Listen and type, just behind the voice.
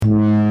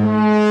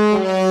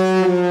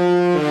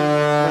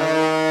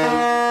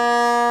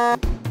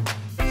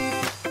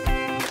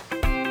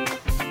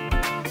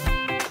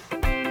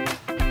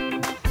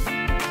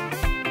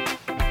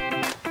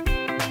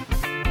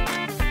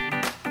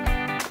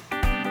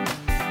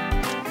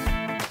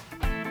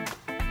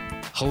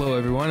Hello,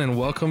 everyone, and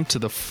welcome to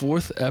the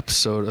fourth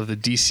episode of the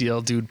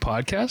DCL Dude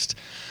podcast.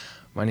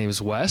 My name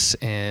is Wes,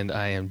 and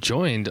I am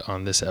joined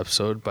on this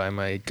episode by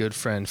my good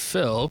friend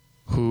Phil,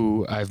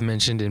 who I've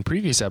mentioned in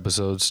previous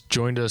episodes,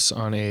 joined us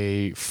on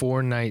a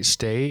 4-night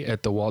stay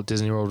at the Walt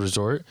Disney World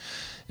Resort,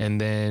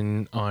 and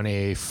then on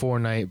a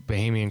 4-night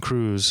Bahamian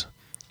cruise.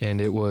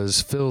 And it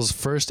was Phil's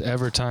first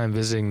ever time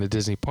visiting the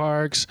Disney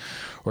parks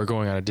or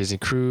going on a Disney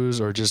cruise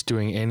or just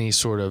doing any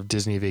sort of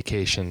Disney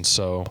vacation.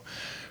 So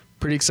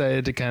pretty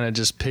excited to kind of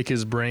just pick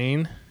his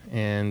brain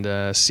and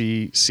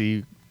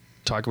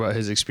talk about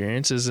his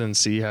experiences and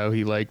see how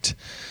he liked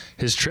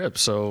his trip.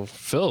 So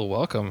Phil,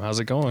 welcome.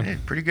 How's it going? Hey,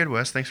 pretty good,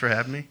 Wes. Thanks for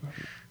having me.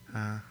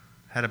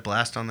 Had a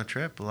blast on the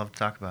trip. Love to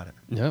talk about it.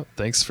 Yeah,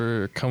 thanks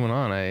for coming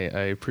on.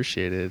 I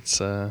appreciate it.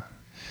 It's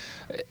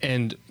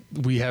and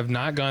we have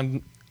not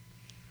gone.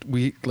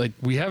 We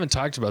haven't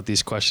talked about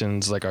these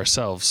questions like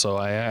ourselves, so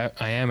I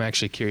am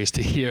actually curious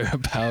to hear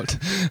about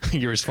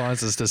your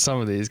responses to some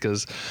of these,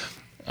 because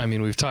I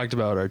mean, we've talked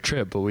about our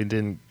trip, but we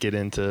didn't get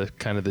into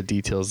kind of the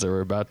details that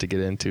we're about to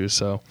get into.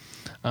 So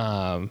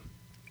as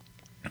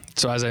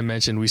I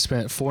mentioned, we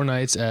spent 4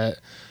 nights at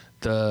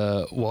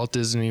the Walt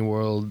Disney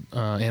World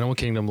Animal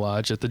Kingdom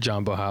Lodge at the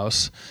Jumbo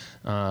House.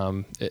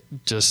 Some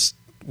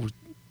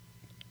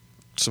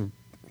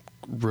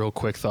real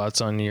quick thoughts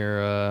on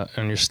your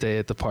stay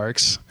at the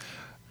parks.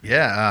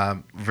 Yeah,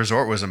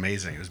 resort was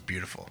amazing. It was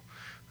beautiful.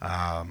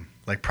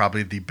 Like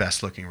probably the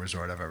best looking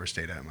resort I've ever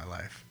stayed at in my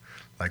life.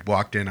 Like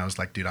walked in, I was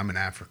like, dude, I'm in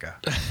Africa.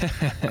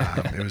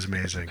 It was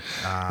amazing.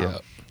 Yeah.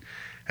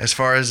 As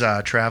far as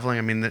traveling,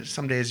 I mean,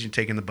 some days you're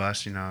taking the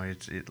bus, you know,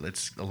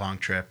 it's a long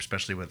trip,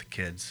 especially with the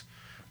kids.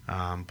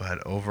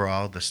 But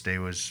overall, the stay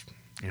was,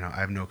 you know, I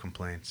have no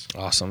complaints.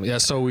 Awesome. Yeah.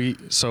 So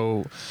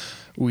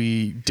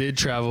we did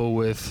travel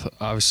with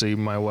obviously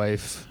my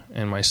wife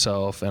and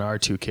myself and our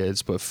 2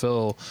 kids, but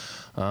Phil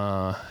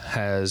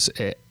Everly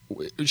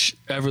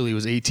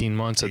was 18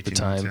 months at the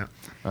time. Months,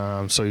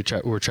 yeah. So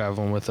we're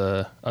traveling with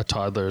a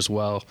toddler as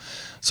well.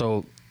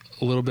 So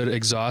a little bit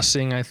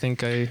exhausting, I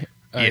think I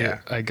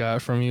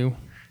got from you.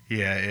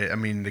 Yeah. I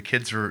mean, the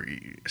kids were,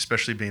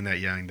 especially being that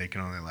young, they can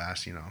only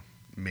last, you know,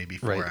 maybe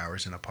 4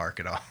 hours in a park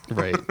at all.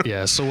 Right.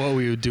 Yeah. So what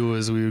we would do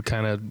is we would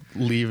kind of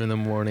leave in the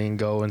morning,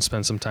 go and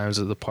spend some time at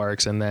the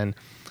parks, and then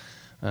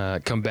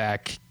come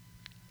back,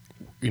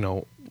 you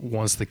know,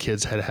 once the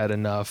kids had had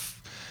enough,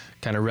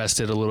 kind of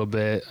rested a little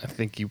bit. I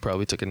think you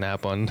probably took a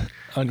nap on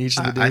each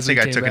of the days. I think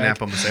I took a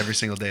nap almost every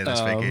single day of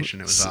this vacation.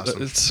 It was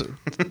awesome.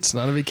 It's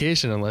not a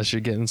vacation unless you're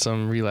getting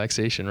some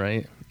relaxation,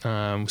 right?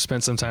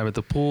 Spent some time at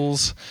the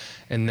pools,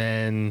 and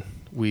then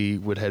we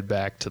would head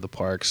back to the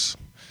parks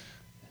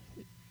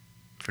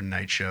for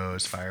night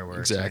shows,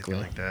 fireworks, exactly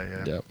anything like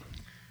that. Yeah. Yep.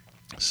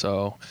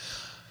 So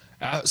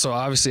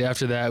obviously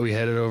after that we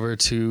headed over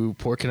to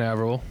Port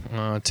Canaveral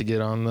to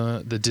get on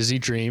the Disney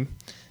Dream.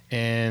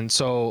 And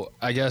so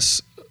I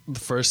guess the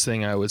first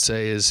thing I would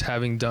say is,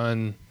 having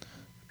done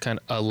kind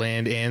of a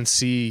land and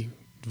sea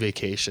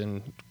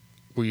vacation,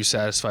 were you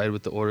satisfied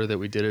with the order that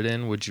we did it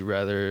in? Would you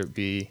rather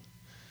be?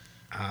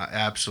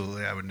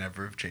 Absolutely. I would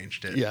never have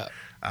changed it. Yeah.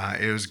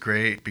 It was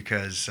great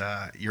because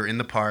you're in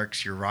the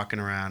parks, you're rocking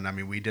around. I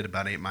mean, we did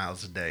about 8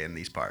 miles a day in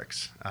these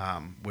parks,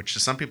 which to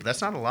some people,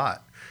 that's not a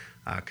lot.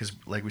 Because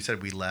like we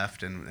said, we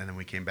left and then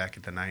we came back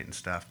at the night and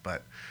stuff.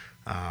 But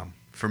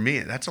for me,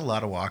 that's a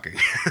lot of walking.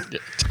 Yeah.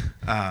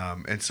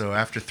 And so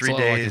after 3 it's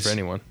a lot of walking days, for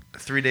anyone.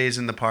 3 days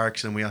in the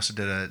parks, and we also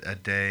did a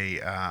day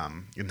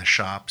in the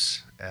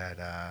shops at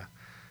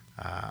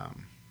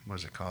what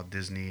was it called?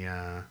 Disney.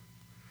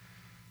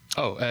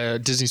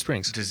 Disney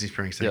Springs. Disney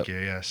Springs, thank you.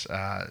 Yes.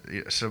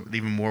 So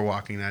even more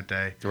walking that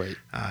day. Right.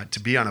 To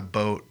be on a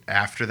boat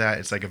after that,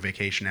 it's like a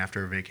vacation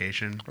after a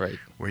vacation. Right.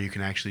 Where you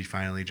can actually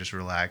finally just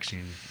relax.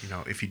 And, you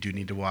know, if you do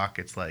need to walk,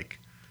 it's like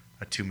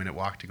a 2-minute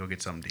walk to go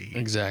get something to eat.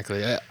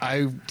 Exactly.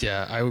 I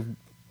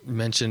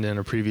mentioned in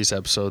a previous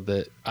episode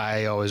that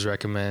I always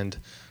recommend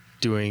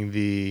doing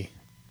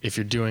if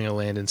you're doing a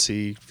land and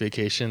sea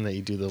vacation, that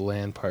you do the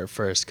land part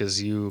first,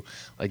 because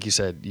like you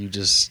said,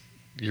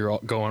 you're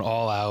going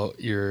all out,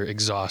 you're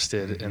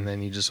exhausted, mm-hmm. and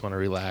then you just want to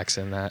relax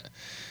in that.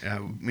 Yeah,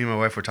 me and my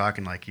wife were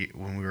talking, like,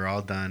 when we were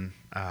all done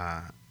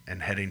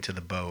and heading to the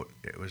boat,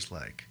 it was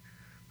like,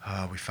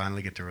 oh, we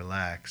finally get to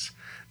relax.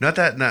 Not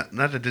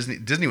that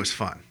Disney was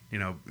fun, you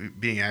know,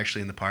 being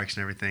actually in the parks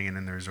and everything and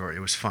in the resort, it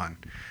was fun,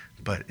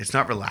 but it's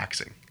not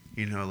relaxing.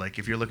 You know, like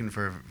if you're looking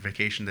for a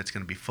vacation that's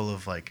going to be full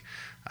of like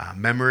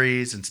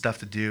memories and stuff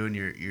to do, and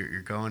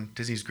you're going,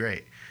 Disney's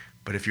great.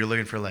 But if you're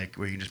looking for like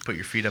where you can just put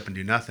your feet up and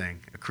do nothing,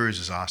 a cruise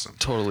is awesome.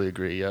 Totally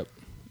agree. Yep,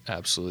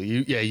 absolutely.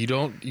 You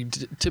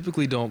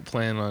typically don't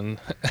plan on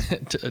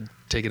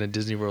taking a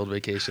Disney World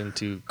vacation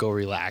to go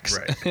relax.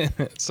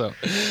 Right. So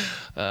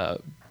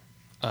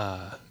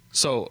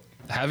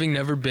having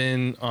never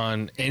been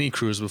on any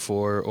cruise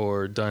before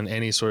or done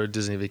any sort of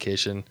Disney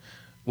vacation,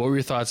 what were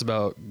your thoughts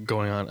about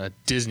going on a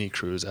Disney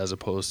cruise as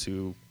opposed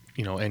to,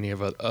 you know, any of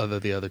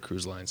the other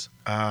cruise lines?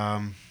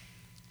 I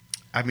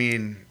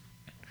mean,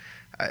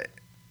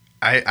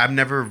 I've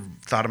never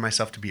thought of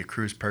myself to be a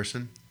cruise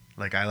person.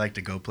 Like I like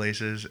to go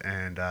places,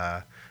 and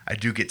I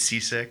do get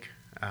seasick.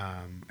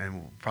 And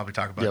we'll probably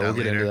talk about that we'll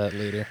later. get into that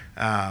later.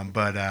 I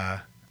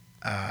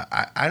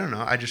don't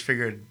know. I just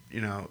figured,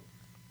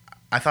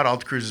 I thought all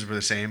the cruises were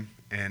the same,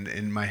 and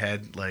in my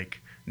head,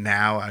 like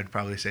now, I'd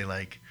probably say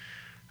like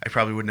I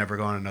probably would never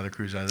go on another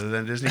cruise other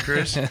than a Disney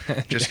cruise,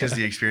 just because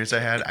the experience I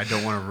had. I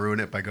don't want to ruin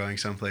it by going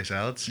someplace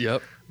else.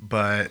 Yep.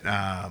 But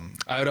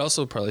I would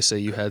also probably say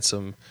you had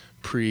some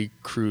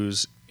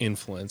pre-cruise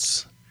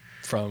influence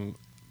from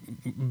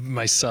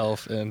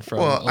myself and from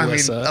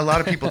Alyssa. I mean, a lot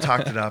of people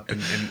talked it up,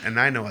 and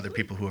I know other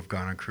people who have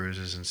gone on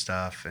cruises and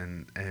stuff,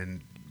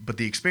 but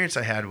the experience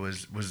I had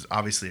was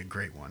obviously a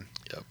great one.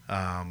 Yep.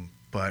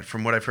 But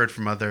from what I've heard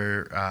from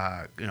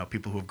other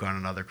people who have gone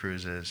on other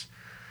cruises,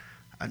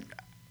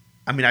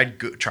 I mean, I'd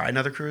try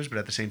another cruise, but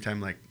at the same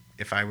time, like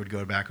if I would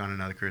go back on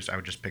another cruise, I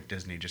would just pick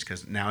Disney just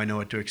because now I know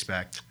what to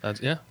expect. That's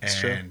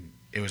true. And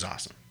it was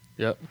awesome.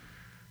 Yep.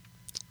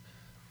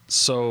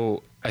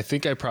 So I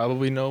think I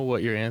probably know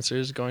what your answer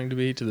is going to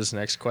be to this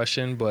next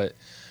question, but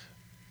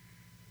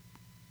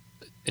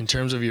in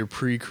terms of your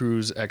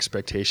pre-cruise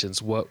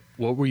expectations, what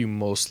were you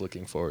most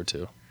looking forward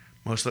to?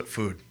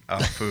 Food. Oh,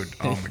 food.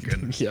 Oh my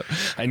goodness. Yep.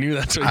 I knew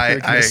that's what you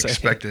were going to say. I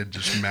expected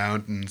just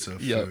mountains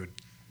of food.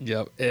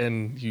 Yep.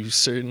 And you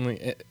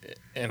certainly,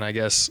 and I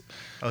guess.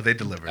 Oh, they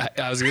delivered.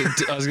 I was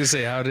gonna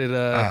say, how did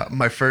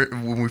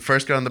when we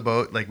first got on the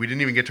boat, like we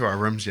didn't even get to our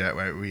rooms yet.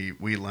 Right, we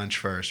eat lunch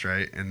first,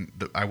 right? And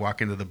I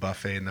walk into the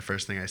buffet, and the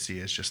first thing I see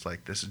is just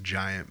like this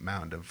giant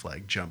mound of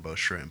like jumbo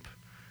shrimp,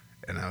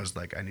 and I was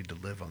like, I need to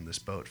live on this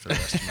boat for the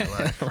rest of my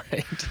life.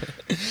 Right.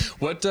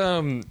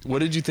 What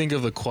did you think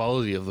of the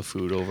quality of the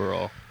food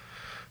overall?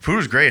 Food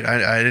was great.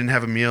 I didn't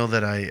have a meal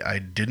that I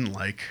didn't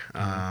like.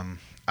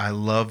 I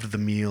loved the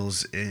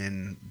meals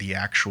in the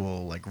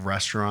actual like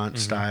restaurant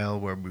style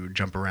where we would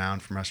jump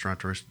around from restaurant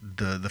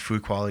to the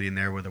food quality in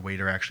there where the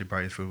waiter actually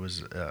brought you the food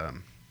was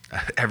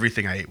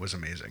everything I ate was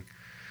amazing.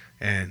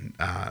 And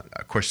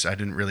of course, I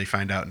didn't really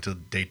find out until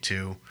day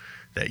 2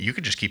 that you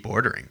could just keep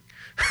ordering.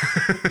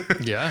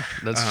 Yeah,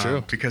 that's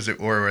true.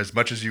 Or as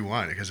much as you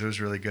want, because it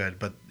was really good.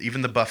 But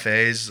even the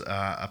buffets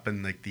up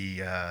in like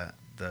the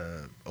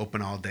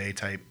open all day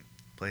type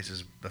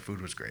places, the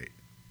food was great.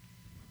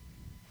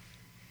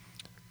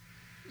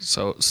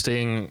 So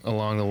staying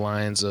along the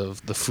lines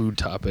of the food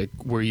topic,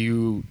 were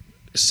you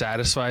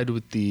satisfied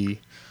with the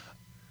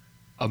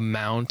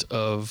amount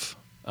of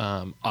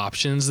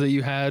options that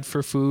you had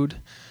for food?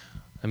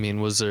 I mean,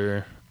 was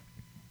there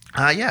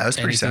yeah, it was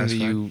pretty anything satisfying.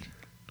 that you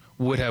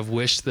would have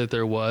wished that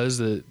there was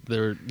that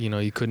there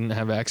you couldn't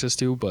have access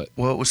to? But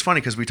well, it was funny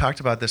because we talked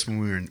about this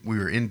when we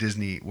were in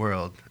Disney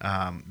World,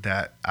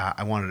 that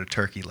I wanted a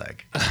turkey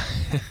leg.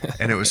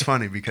 And it was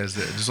funny because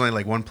there's only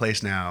like one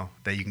place now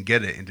that you can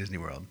get it in Disney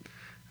World.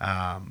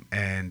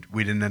 And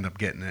we didn't end up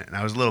getting it, and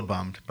I was a little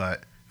bummed, but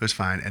it was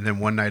fine. And then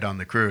one night on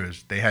the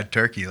cruise, they had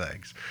turkey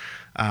legs.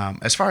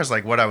 As far as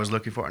like what I was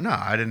looking for, no,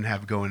 I didn't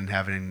have go in and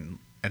having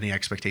any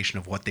expectation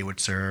of what they would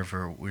serve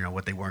or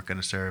what they weren't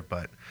going to serve,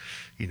 but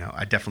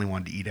I definitely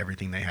wanted to eat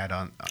everything they had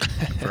on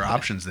for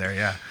options there.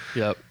 Yeah.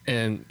 Yep.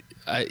 And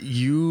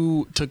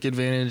you took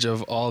advantage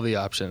of all the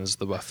options: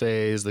 the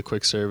buffets, the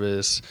quick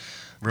service,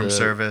 room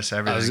service,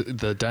 everything.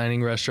 The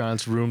dining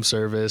restaurants, room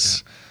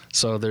service. Yeah.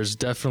 So there's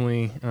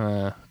definitely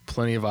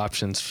plenty of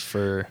options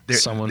for someone who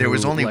likes to eat. There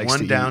was only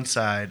one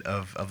downside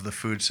of the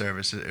food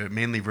service,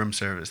 mainly room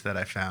service, that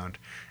I found,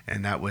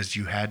 and that was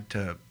you had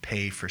to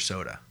pay for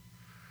soda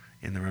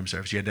in the room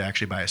service. You had to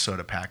actually buy a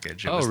soda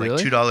package. It was like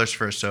really? $2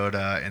 for a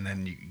soda, and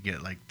then you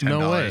get like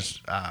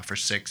 $10 for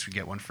 6. You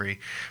get one free.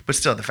 But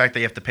still, the fact that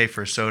you have to pay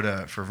for a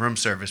soda for room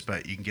service,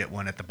 but you can get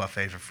one at the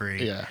buffet for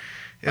free. Yeah.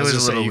 It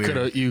was a little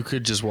weird. You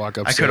could just walk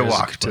upstairs. I could have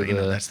walked,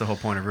 but that's the whole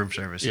point of room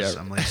service. Yeah.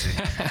 I'm lazy.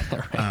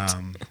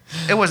 Right.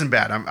 It wasn't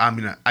bad.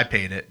 I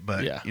paid it,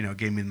 but yeah.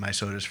 Gave me my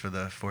sodas for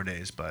the 4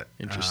 days. But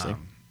interesting.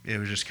 It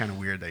was just kind of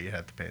weird that you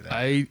had to pay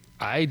that.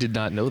 I did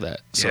not know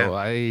that, so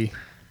yeah.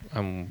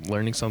 I'm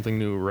learning something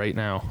new right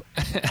now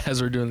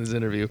as we're doing this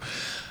interview.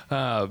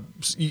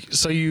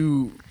 So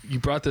you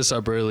brought this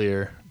up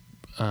earlier.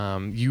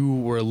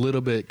 You were a little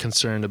bit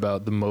concerned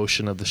about the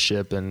motion of the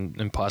ship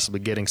and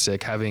possibly getting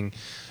sick, having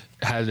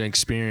had an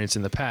experience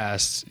in the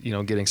past,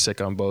 getting sick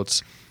on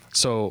boats.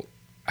 So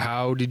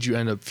how did you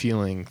end up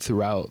feeling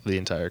throughout the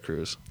entire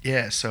cruise?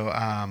 Yeah, so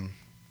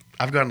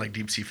I've gone like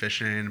deep sea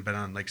fishing, been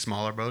on like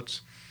smaller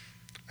boats.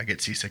 I get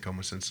seasick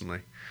almost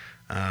instantly.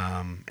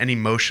 Any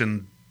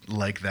motion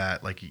like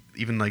that, like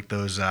even like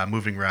those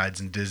moving rides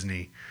in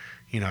Disney,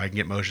 I can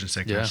get motion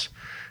sickness.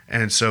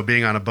 Yeah. And so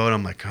being on a boat,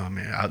 I'm like, oh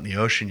man, out in the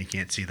ocean, you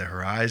can't see the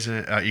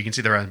horizon. You can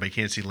see the horizon, but you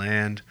can't see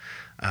land.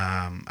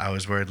 I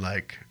was worried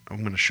like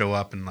I'm going to show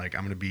up and like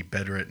I'm going to be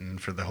bedridden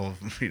for the whole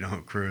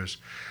cruise.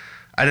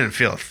 I didn't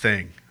feel a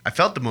thing. I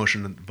felt the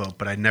motion of the boat,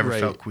 but I never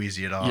felt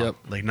queasy at all. Yep.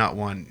 Like not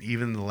one.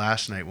 Even the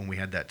last night when we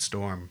had that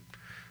storm,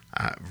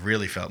 I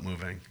really felt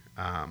moving,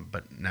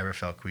 but never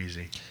felt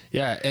queasy.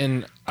 Yeah,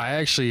 and I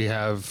actually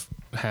have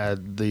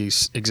had the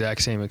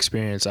exact same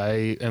experience.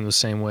 I am the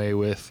same way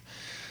with,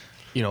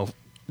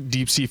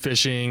 deep sea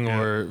fishing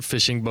or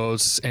fishing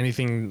boats,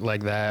 anything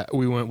like that.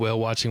 We went whale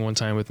watching one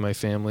time with my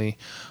family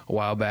a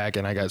while back,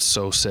 and I got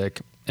so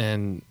sick.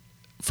 And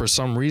for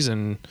some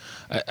reason,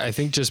 I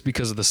think just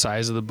because of the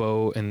size of the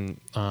boat, and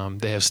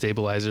they have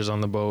stabilizers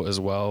on the boat as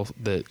well,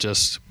 that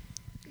just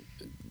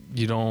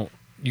you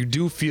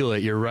do feel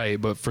it. You're right,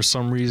 but for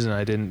some reason,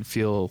 I didn't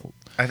feel.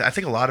 I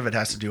think a lot of it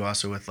has to do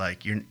also with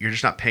like you're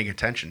just not paying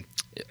attention.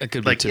 It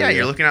could like be too,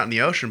 you're looking out in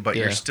the ocean, but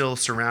Yeah. you're still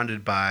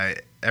surrounded by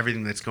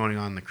everything that's going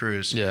on in the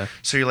cruise. Yeah.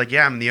 So you're like,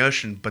 I'm in the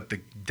ocean, but the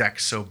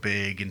deck's so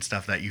big and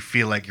stuff that you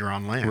feel like you're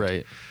on land.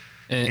 Right.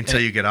 Until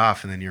you get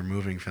off, and then you're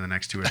moving for the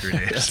next 2 or 3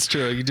 days. That's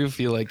true. You do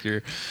feel like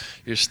you're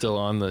still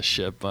on the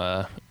ship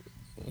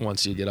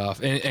once you get off.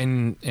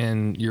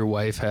 And your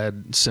wife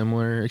had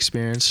similar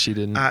experience. She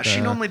didn't. She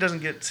normally doesn't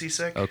get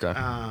seasick. Okay.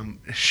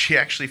 She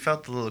actually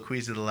felt a little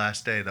queasy the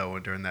last day though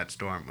during that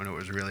storm when it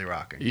was really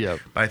rocking.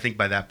 Yep. But I think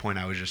by that point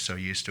I was just so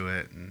used to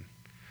it, and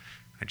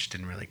I just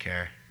didn't really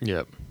care.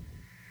 Yep.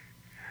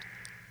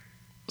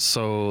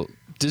 So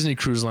Disney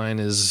Cruise Line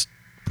is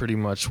pretty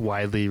much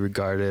widely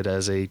regarded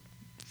as a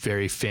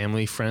very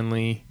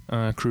family-friendly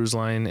cruise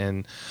line,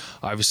 and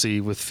obviously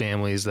with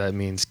families that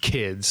means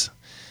kids.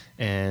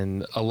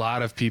 And a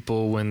lot of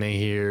people, when they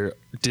hear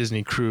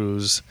Disney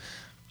Cruise,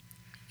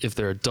 if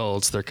they're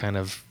adults, they're kind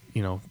of,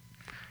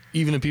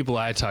 even the people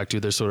I talk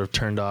to, they're sort of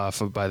turned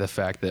off by the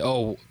fact that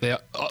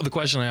the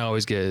question I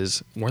always get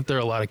is, weren't there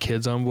a lot of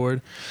kids on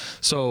board?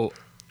 So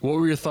what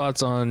were your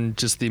thoughts on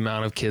just the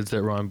amount of kids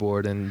that were on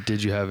board, and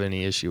did you have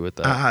any issue with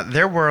that?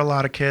 There were a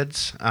lot of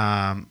kids.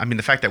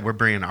 The fact that we're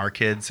bringing our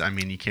kids,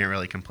 you can't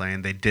really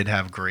complain. They did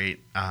have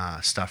great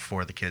stuff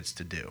for the kids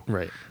to do,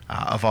 Right.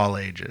 Of all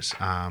ages.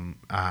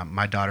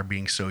 My daughter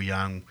being so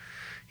young,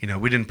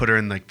 we didn't put her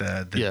in like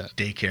the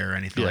daycare or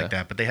anything like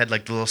that, but they had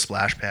like the little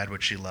splash pad,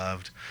 which she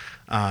loved.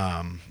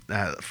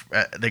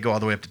 They go all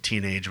the way up to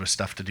teenage with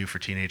stuff to do for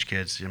teenage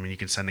kids. You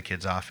can send the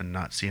kids off and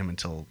not see them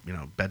until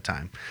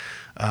bedtime.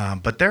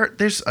 But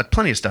there's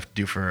plenty of stuff to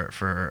do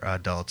for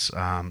adults.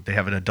 They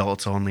have an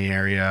adults only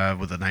area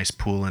with a nice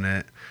pool in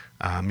it.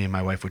 Me and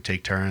my wife would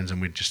take turns,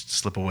 and we'd just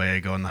slip away,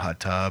 go in the hot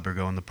tub or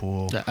go in the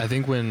pool. I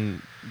think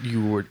when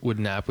you would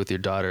nap with your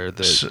daughter,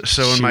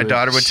 so when my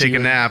daughter would take a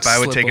nap, I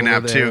would take a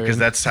nap too, because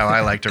that's how I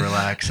like to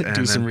relax. And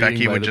then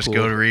Becky would just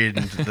go to read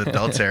in the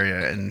adults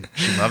area, and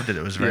she loved it.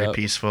 It was very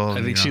peaceful.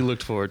 I think she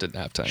looked forward to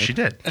nap time. She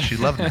did. She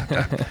loved nap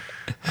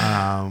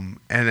time.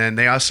 And then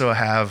they also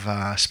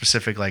have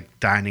specific like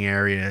dining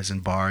areas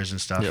and bars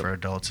and stuff for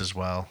adults as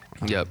well.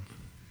 Yep.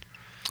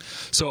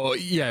 So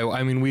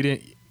we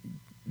didn't.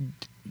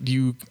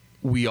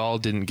 We all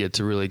didn't get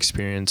to really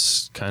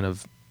experience kind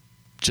of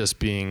just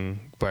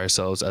being by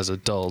ourselves as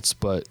adults,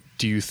 but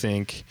do you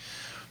think,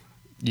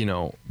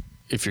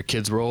 if your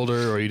kids were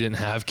older or you didn't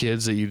have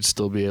kids, that you'd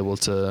still be able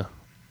to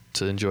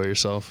enjoy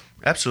yourself?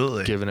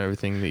 Absolutely. Given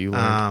everything that you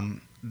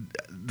learned?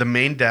 The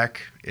main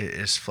deck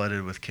is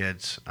flooded with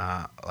kids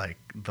like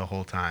the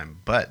whole time,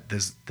 but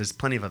there's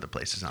plenty of other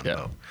places on the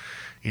boat,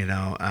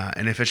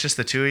 and if it's just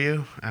the two of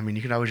you,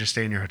 you can always just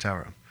stay in your hotel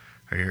room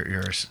or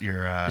your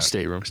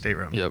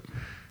stateroom. Yep,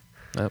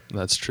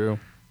 that's true.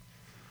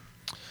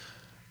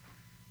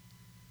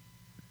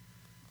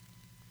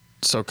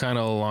 So kind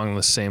of along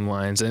the same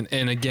lines, and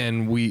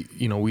again, we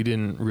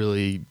didn't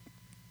really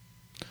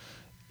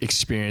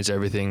experience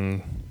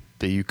everything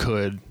that you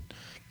could,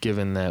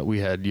 given that we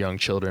had young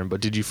children. But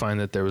did you find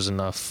that there was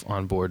enough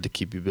on board to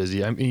keep you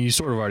busy? You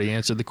sort of already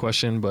answered the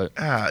question, but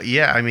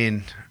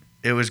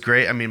it was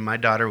great. My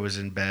daughter was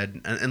in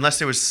bed, unless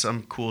there was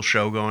some cool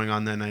show going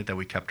on that night that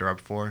we kept her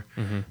up for.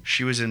 Mm-hmm.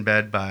 She was in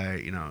bed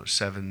by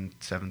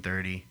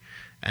 7:30,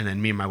 and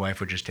then me and my wife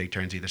would just take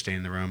turns either staying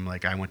in the room.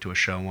 Like I went to a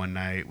show one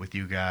night with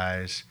you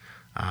guys.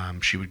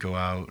 She would go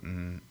out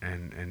and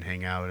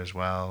hang out as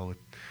well.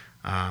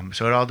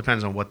 So it all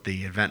depends on what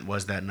the event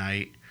was that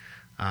night.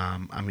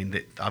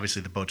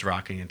 Obviously the boat's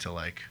rocking until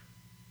like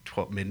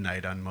 12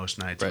 midnight on most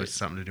nights. Right. It was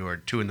something to do, or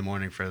 2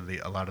 a.m. for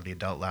a lot of the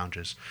adult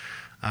lounges.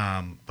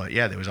 But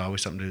yeah, there was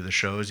always something to do with the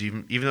shows,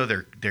 even though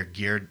they're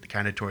geared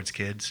kind of towards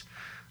kids.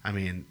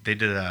 They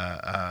did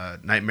a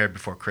Nightmare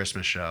Before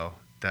Christmas show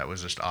that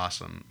was just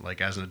awesome. Like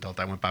as an adult,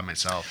 I went by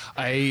myself.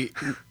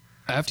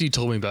 After you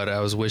told me about it, I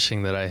was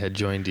wishing that I had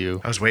joined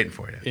you. I was waiting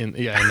for you.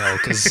 I know,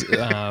 because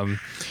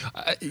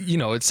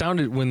it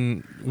sounded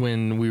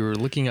when we were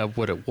looking up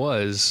what it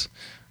was.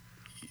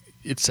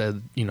 It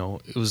said,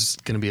 it was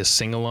going to be a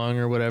sing-along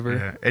or whatever.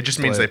 Yeah, it just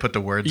means they put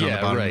the words on the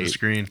bottom of the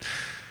screen.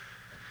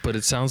 But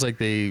it sounds like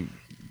they...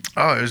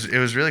 Oh, it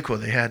was really cool.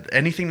 They had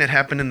anything that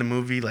happened in the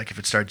movie, like if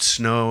it started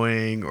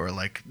snowing or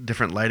like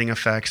different lighting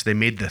effects, they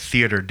made the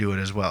theater do it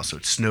as well. So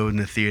it snowed in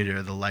the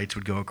theater, the lights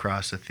would go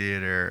across the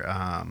theater.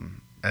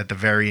 At the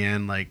very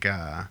end, like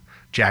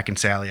Jack and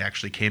Sally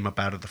actually came up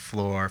out of the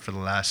floor for the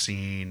last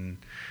scene.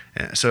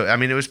 So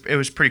it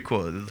was pretty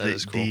cool. That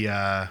is cool.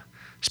 The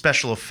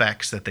special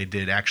effects that they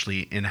did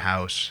actually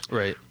in-house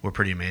were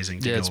pretty amazing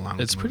to go along with the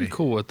movie. It's pretty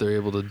cool what they're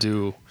able to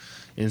do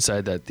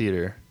inside that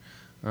theater.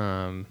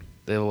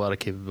 They have a lot of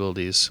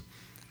capabilities.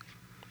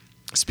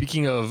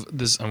 Speaking of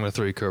this, I'm going to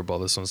throw you a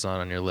curveball. This one's not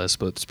on your list,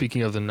 but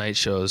speaking of the night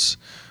shows,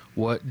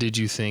 what did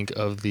you think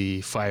of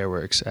the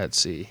fireworks at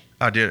sea?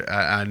 Oh, dude,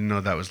 I didn't know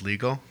that was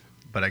legal,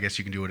 but I guess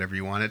you can do whatever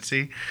you want at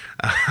sea.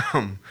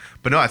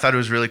 But no, I thought it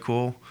was really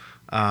cool.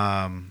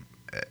 Um,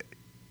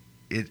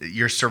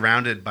 you're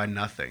surrounded by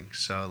nothing,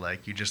 so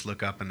like you just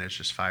look up and there's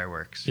just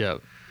fireworks. Yeah,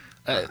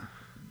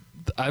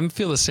 I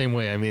feel the same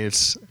way. I mean,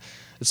 it's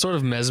sort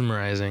of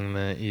mesmerizing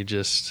that you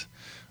just.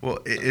 Well,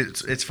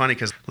 it's funny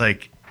because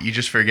like you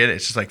just forget it.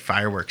 It's just like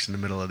fireworks in the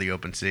middle of the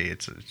open sea.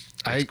 It's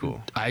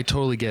cool. I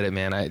totally get it,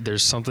 man.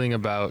 There's something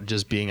about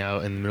just being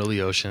out in the middle of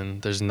the ocean.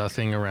 There's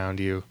nothing around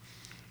you.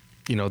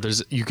 You know,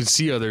 you can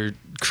see other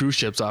cruise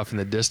ships off in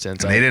the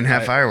distance. And they didn't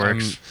have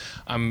fireworks.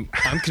 I'm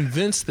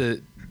convinced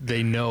that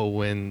they know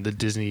when the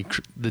Disney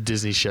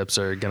ships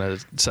are gonna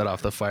set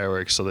off the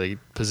fireworks, so they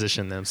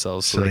position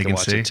themselves so they can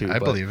watch see. it too. I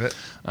believe it.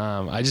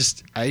 I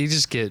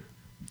just get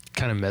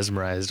kind of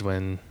mesmerized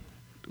when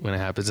it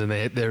happens, and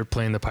they're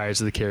playing the Pirates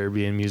of the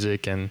Caribbean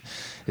music, and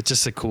it's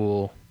just a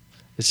cool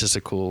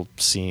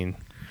scene.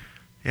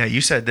 Yeah,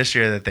 you said this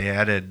year that they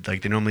added,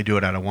 like, they normally do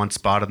it out of one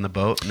spot on the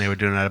boat, and they were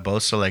doing it out of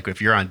both. So, like,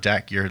 if you're on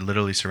deck, you're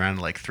literally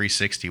surrounded like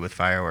 360 with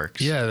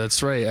fireworks. Yeah,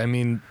 that's right. I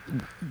mean,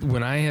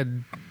 when I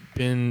had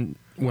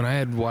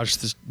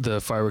watched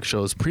the fireworks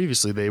shows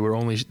previously, they would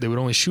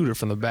only shoot it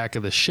from the back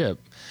of the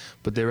ship,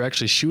 but they were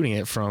actually shooting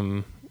it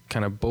from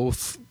kind of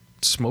both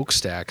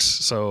smokestacks.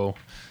 So,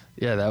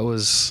 yeah, that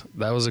was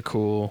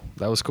cool.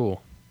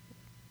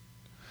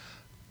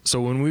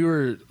 So when we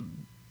were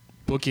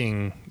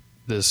booking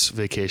this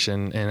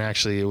vacation, and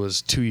actually it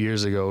was 2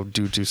 years ago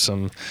due to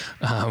some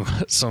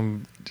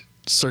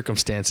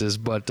circumstances,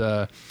 but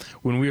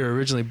when we were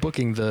originally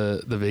booking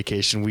the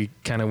vacation, we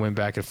kind of went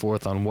back and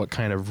forth on what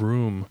kind of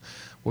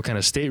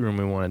stateroom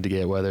we wanted to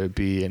get, whether it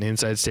be an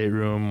inside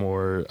stateroom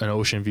or an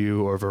ocean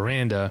view or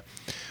veranda.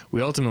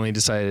 We ultimately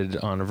decided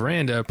on a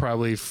veranda.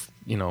 Probably,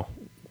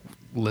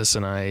 Liz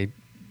and I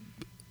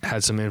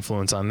had some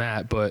influence on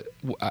that, but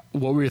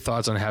what were your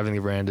thoughts on having the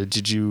veranda?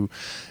 Did you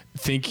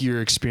think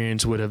your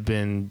experience would have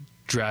been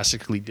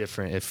drastically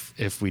different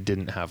if we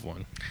didn't have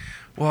one?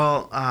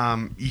 Well,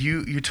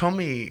 you told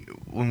me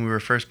when we were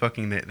first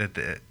booking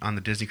that on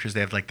the Disney cruise they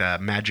have like the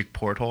magic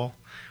porthole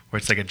where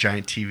it's like a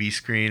giant TV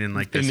screen and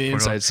like this in the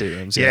porthole. inside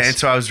staterooms. Yeah, yes. and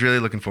so I was really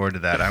looking forward to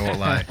that. I won't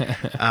lie.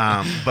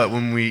 But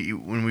when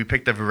we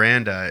picked the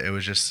veranda, it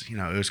was just it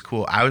was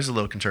cool. I was a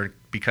little concerned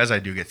because I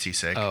do get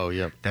seasick. Oh,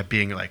 yep. That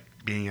being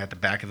at the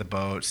back of the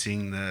boat,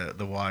 seeing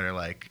the water,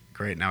 like,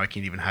 great, now I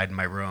can't even hide in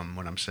my room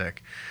when I'm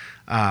sick.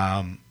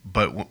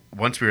 But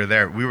once we were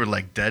there, we were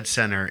like dead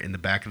center in the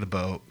back of the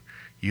boat.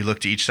 You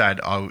looked to each side,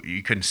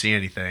 you couldn't see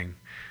anything.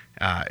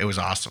 It was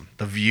awesome.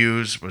 The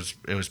views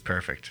it was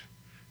perfect.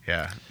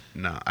 Yeah.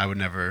 No, I would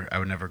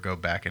never go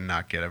back and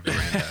not get a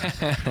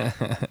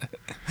veranda.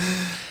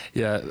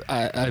 Yeah,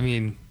 I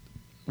mean,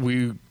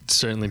 we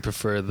certainly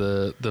prefer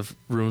the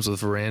rooms with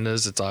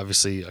verandas. It's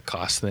obviously a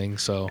cost thing,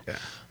 so yeah.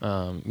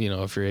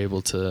 If you're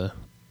able to.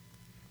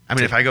 I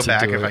mean, if I go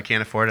back, if I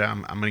can't afford it,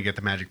 I'm going to get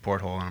the magic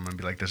porthole, and I'm going to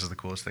be like, this is the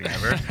coolest thing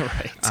ever.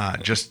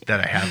 Right. Just that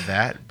I have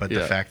that, but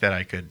the fact that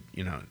I could,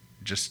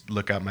 just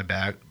look out my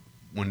back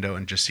window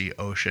and just see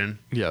ocean.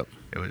 Yep.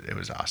 It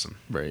was awesome.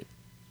 Right.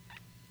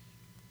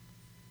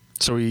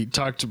 So we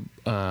talked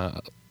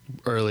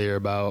earlier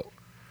about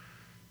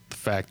the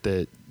fact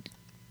that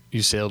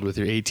you sailed with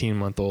your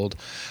 18-month-old.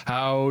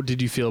 How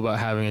did you feel about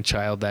having a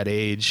child that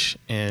age,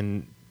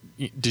 and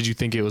did you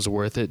think it was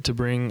worth it to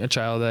bring a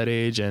child that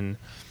age? And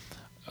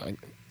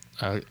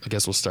I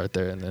guess we'll start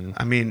there, and then.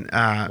 I mean,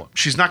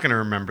 she's not going to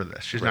remember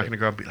this. She's not going to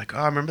grow up and be like, "Oh,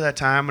 I remember that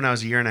time when I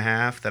was a year and a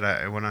half that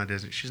I went on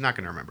Disney." She's not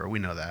going to remember. We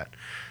know that.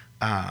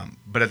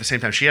 But at the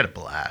same time, she had a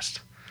blast.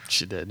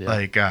 She did, yeah.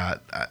 Like,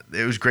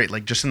 it was great.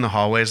 Like, just in the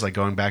hallways, like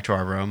going back to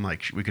our room,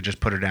 like we could just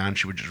put her down.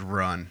 She would just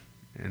run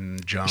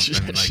and jump,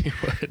 and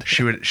like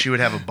she would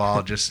have a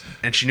ball.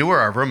 And she knew where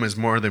our room is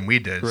more than we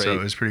did, so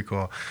it was pretty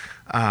cool.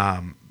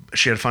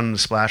 She had fun in the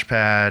splash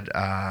pad.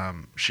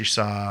 She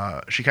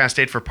kind of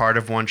stayed for part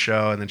of one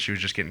show, and then she was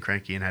just getting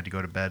cranky and had to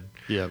go to bed.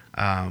 Yep.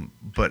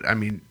 But I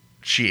mean,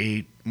 she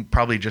ate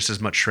probably just as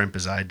much shrimp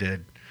as I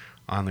did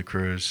on the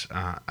cruise.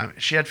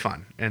 She had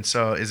fun, and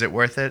so is it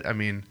worth it? I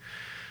mean,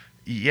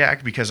 yeah,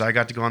 because I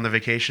got to go on the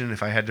vacation.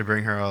 If I had to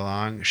bring her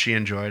along, she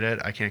enjoyed it.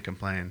 I can't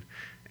complain,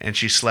 and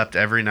she slept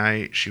every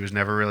night. She was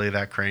never really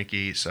that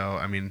cranky. So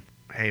I mean,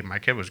 hey, my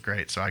kid was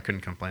great, so I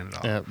couldn't complain at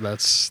all. Yeah,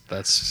 that's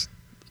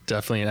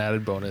definitely an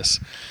added bonus.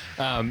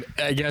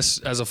 I guess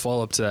as a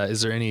follow-up to that,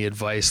 is there any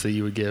advice that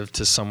you would give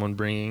to someone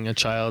bringing a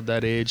child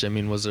that age? I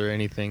mean, was there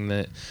anything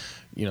that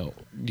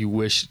you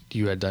wish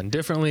you had done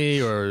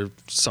differently, or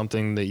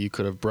something that you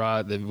could have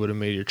brought that would have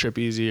made your trip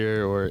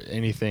easier, or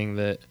anything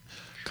that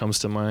comes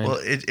to mind? Well,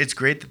 it's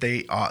great that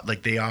they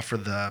offer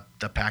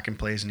the pack and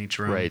plays in each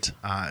room, right?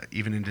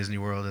 Even in Disney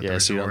World, at the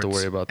so you don't have to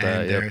worry about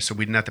that. Yep. So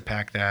we didn't have to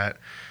pack that.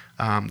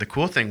 The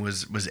cool thing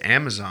was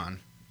Amazon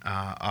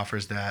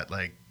offers that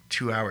like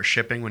 2-hour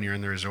shipping when you're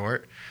in the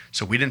resort.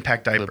 So we didn't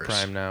pack diapers. The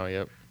Prime Now,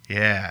 yep.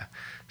 Yeah.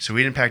 So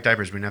we didn't pack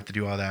diapers. We didn't have to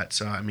do all that.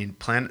 So, I mean,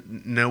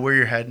 know where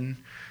you're heading,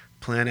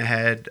 plan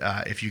ahead.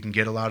 If you can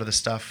get a lot of the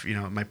stuff, it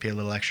might be a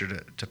little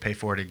extra to pay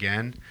for it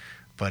again,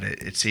 but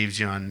it saves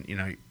you on,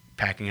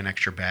 packing an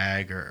extra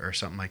bag or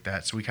something like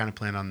that. So we kind of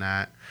planned on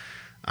that.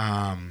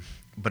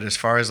 But as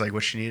far as like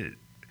what she needed,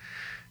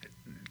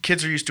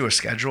 kids are used to a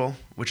schedule,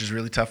 which is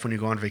really tough when you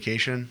go on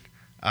vacation.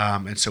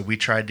 And so we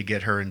tried to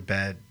get her in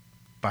bed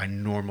by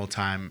normal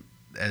time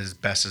as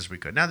best as we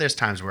could. Now there's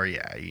times where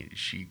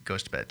she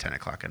goes to bed at 10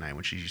 o'clock at night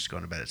when she's used to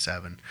going to bed at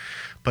 7.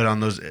 But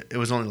on those, it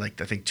was only like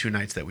I think 2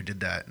 nights that we did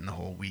that in the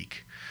whole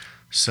week.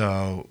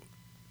 So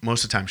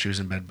most of the time she was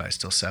in bed by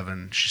still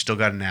 7. She still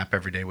got a nap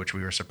every day, which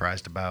we were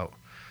surprised about.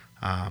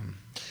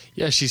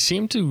 Yeah, she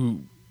seemed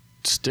to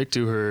stick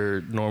to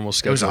her normal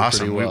schedule. It was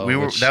awesome. Pretty well, we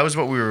were that was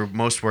what we were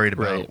most worried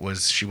about. Right.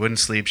 Was she wouldn't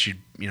sleep. She'd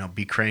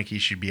be cranky.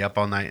 She'd be up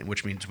all night,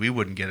 which means we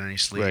wouldn't get any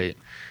sleep. Right.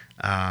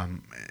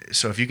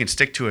 So if you can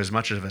stick to as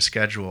much of a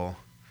schedule,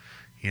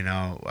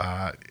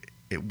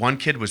 one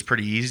kid was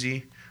pretty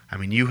easy. I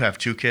mean, you have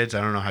 2 kids.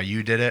 I don't know how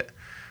you did it,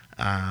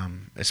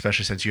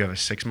 especially since you have a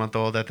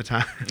 6-month-old at the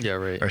time. Yeah,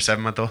 right. Or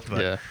 7-month-old.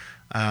 But,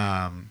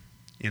 yeah.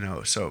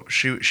 So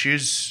she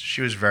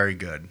was very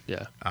good.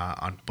 Yeah.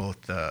 On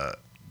both the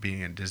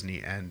being in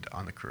Disney and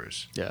on the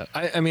cruise. Yeah.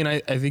 I mean, I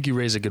think you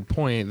raise a good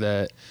point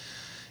that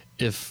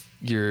if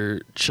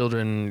your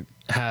children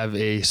have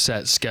a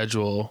set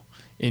schedule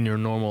in your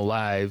normal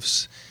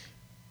lives,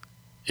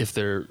 if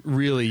they're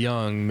really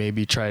young,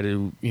 maybe try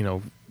to,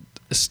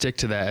 stick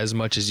to that as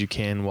much as you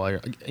can while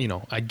you're,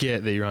 I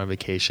get that you're on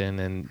vacation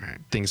and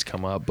things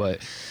come up,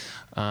 but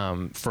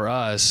for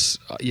us,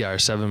 our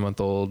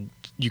 7-month-old,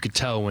 you could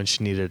tell when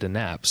she needed a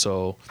nap.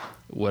 So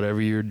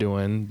whatever you're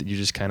doing, you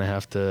just kind of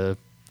have to,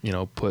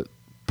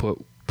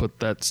 put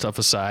that stuff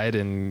aside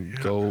and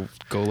go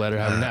let her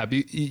have a nap.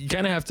 You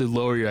kind of have to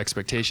lower your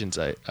expectations.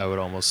 I would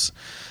almost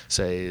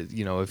say,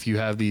 if you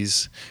have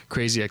these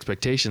crazy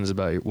expectations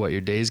about what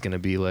your day is going to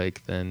be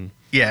like, then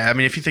yeah. I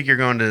mean, if you think you're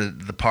going to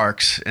the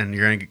parks and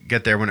you're going to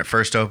get there when it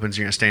first opens,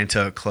 you're going to stay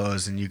until it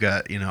closes, and you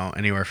got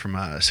anywhere from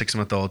a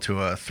 6-month-old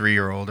to a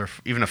 3-year-old or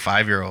even a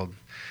 5-year-old.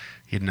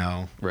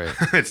 Right.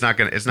 it's not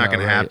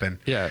gonna happen.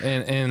 Yeah,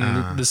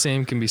 and the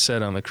same can be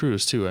said on the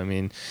cruise too. I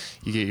mean,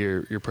 you get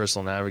your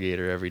personal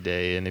navigator every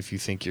day, and if you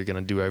think you're gonna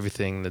do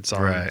everything that's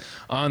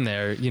on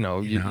there,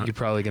 you're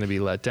probably gonna be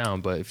let down.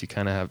 But if you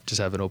kind of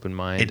have an open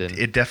mind,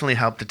 it definitely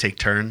helped to take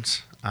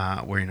turns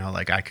where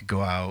like I could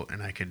go out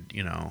and I could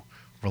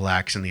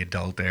relax in the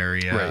adult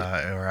area,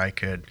 or I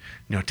could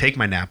take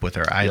my nap with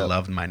her. I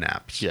loved my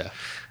naps. Yeah.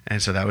 And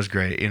so that was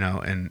great,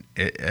 and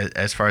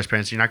as far as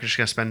parents, you're not just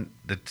going to spend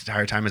the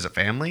entire time as a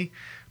family,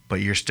 but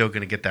you're still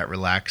going to get that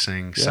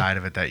relaxing side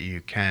of it that you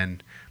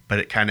can, but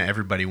it kind of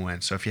everybody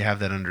wins. So if you have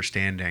that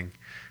understanding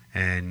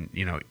and,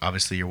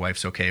 obviously your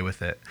wife's okay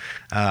with it,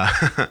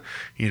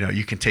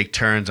 you can take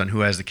turns on who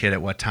has the kid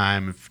at what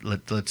time. If,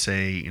 let's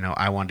say,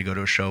 I wanted to go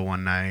to a show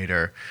one night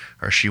or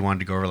she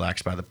wanted to go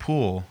relax by the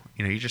pool,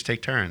 you just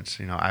take turns.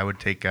 I would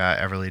take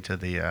Everly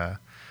to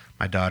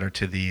my daughter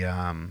to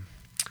the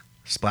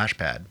splash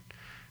pad,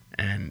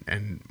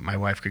 and my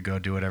wife could go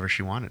do whatever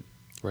she wanted.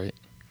 Right.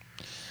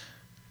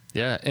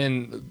 Yeah,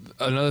 and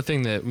another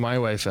thing that my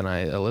wife and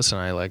Alyssa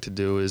and I like to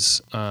do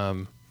is,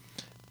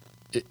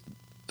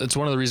 it's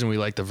one of the reasons we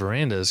like the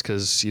verandas,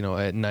 because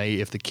at night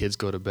if the kids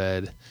go to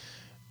bed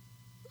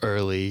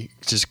early,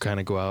 just kind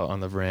of go out on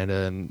the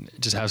veranda and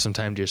just have some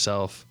time to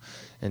yourself,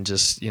 and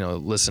just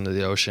listen to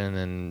the ocean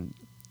and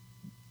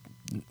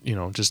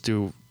just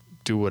do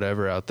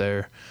whatever out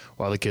there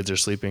while the kids are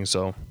sleeping.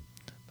 So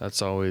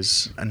that's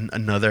always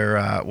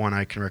another one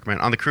I can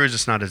recommend. On the cruise,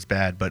 it's not as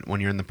bad, but when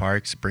you're in the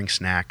parks, bring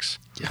snacks.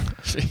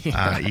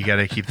 Yeah. You got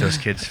to keep those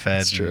kids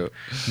fed. That's true.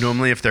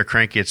 Normally, if they're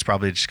cranky, it's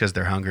probably just because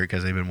they're hungry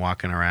because they've been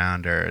walking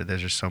around or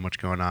there's just so much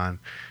going on.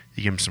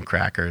 You give them some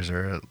crackers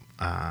or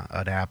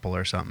an apple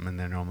or something, and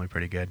they're normally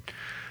pretty good.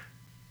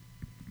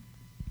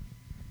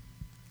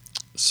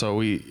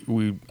 So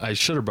I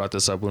should have brought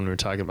this up when we were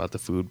talking about the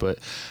food, but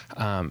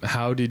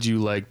how did you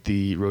like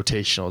the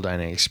rotational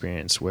dining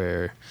experience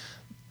where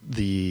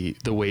the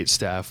wait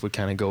staff would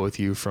kind of go with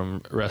you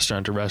from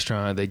restaurant to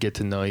restaurant? They get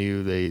to know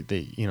you.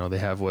 They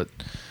have what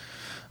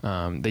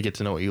they get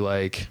to know what you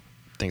like,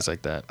 things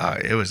like that.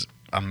 It was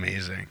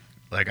amazing.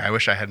 Like, I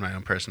wish I had my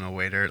own personal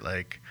waiter,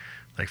 like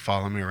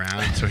follow me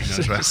around so he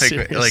knows what I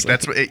like. Like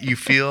that's what you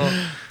feel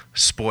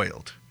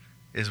spoiled,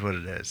 is what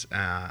it is.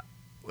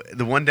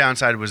 The one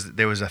downside was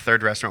there was a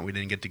third restaurant we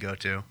didn't get to go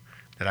to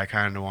that I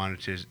kind of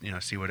wanted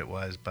to see what it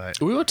was, but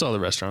We went to all the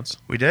restaurants.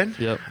 We did?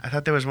 Yep. I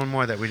thought there was one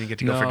more that we didn't get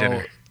to go for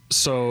dinner.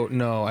 So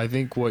no, I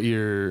think what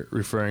you're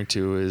referring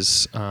to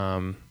is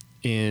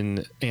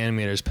in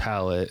Animator's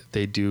Palette,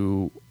 they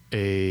do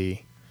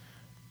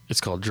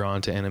it's called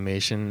Drawn to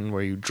Animation,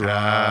 where you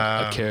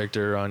draw a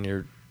character on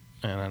your,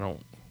 and I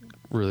don't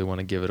really want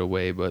to give it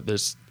away, but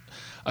there's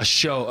a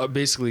show,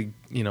 basically,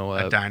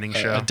 a dining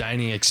show, a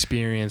dining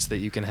experience that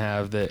you can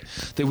have that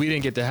we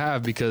didn't get to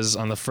have because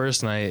on the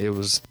first night it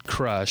was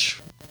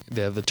Crush,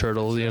 they have the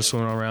turtles,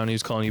 swimming around. He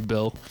was calling you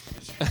Bill.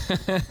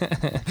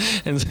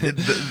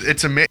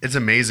 It's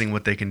amazing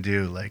what they can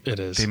do. Like, it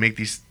is. They make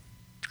these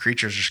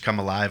creatures just come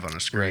alive on a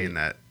screen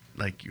that,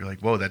 like, you're like,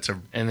 whoa, that's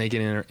a. And he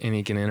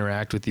can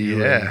interact with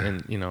you,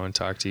 and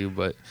talk to you.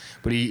 But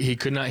he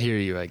could not hear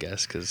you, I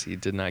guess, because he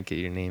did not get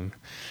your name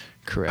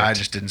correct. I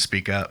just didn't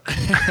speak up.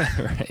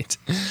 Right.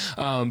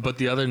 But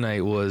the other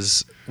night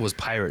was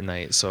Pirate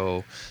Night.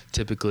 So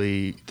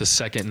typically the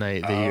second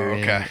night that you're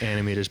in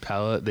Animator's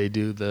Palette, they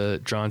do the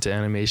drawn to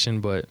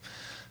animation. But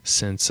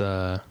since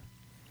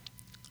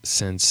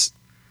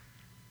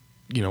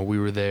we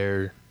were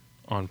there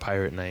on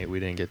Pirate Night, we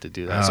didn't get to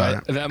do that.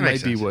 So that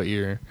might be what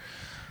you're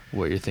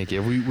thinking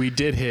of. We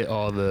did hit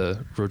all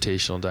the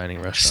rotational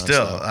dining restaurants.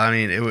 Still, I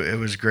mean, it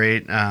was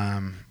great.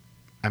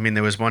 I mean,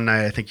 there was one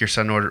night I think your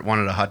son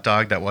wanted a hot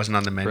dog that wasn't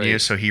on the menu,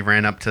 so he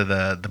ran up to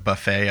the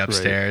buffet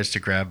upstairs to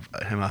grab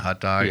him a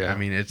hot dog. Yeah. I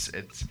mean, it's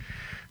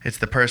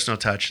the personal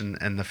touch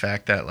and the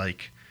fact that,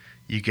 like,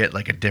 you get,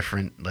 like, a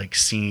different, like,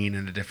 scene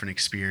and a different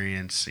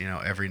experience,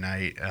 every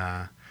night.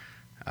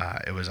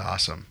 It was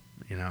awesome,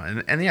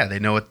 and yeah, they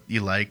know what you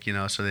like,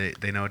 so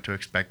they know what to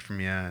expect from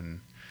you,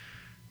 and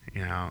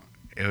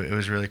it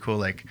was really cool.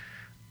 Like,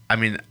 I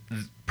mean,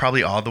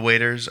 probably all the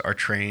waiters are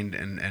trained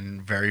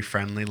and very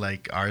friendly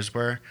like ours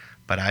were,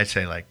 but I'd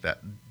say, like,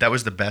 that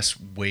was the best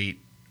wait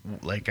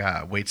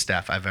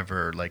staff I've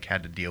ever, like,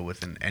 had to deal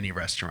with in any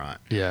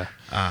restaurant. Yeah.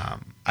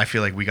 I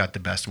feel like we got the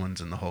best ones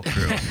in the whole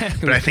crew,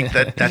 but I think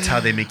that's how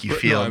they make you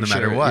feel no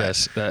matter what.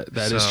 Yes, that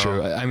is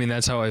true. I mean,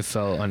 that's how I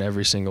felt on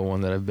every single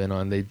one that I've been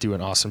on. They do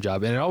an awesome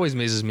job, and it always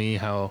amazes me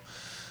how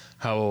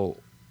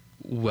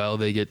well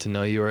they get to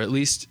know you, or at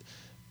least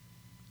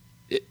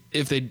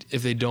if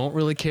they don't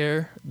really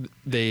care,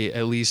 they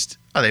at least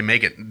they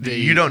make it.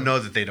 You don't know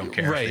that they don't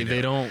care, right?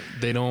 They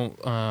don't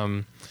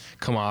come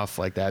off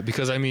like that,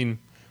 because I mean,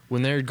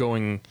 when they're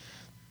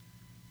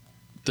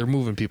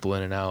moving people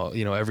in and out,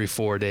 every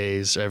 4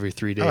 days, every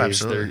 3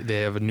 days,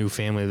 they have a new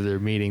family that they're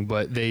meeting,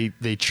 but they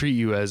treat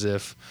you as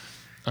if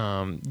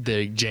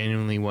they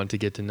genuinely want to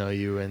get to know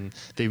you, and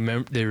they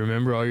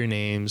remember all your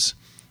names,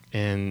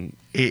 and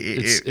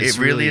it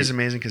really is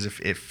amazing, because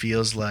it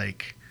feels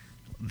like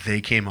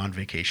they came on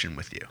vacation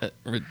with you.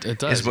 It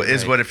does.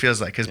 Is what it feels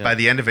like. Because by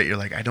the end of it, you're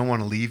like, I don't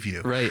want to leave you.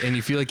 Right, and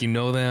you feel like you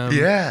know them.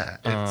 Yeah.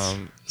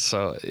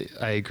 So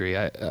I agree.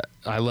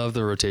 I love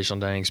the rotational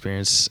dining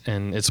experience,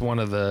 and it's one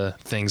of the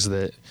things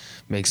that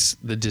makes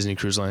the Disney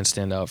Cruise Line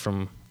stand out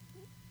from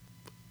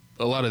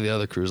a lot of the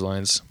other cruise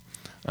lines.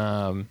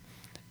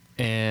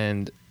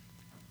 And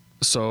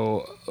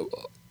so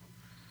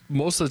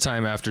most of the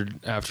time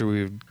after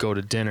we would go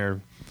to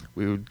dinner,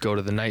 we would go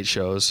to the night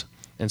shows.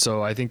 And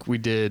so I think we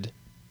did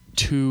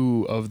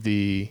 2 of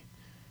the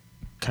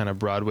kind of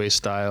Broadway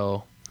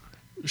style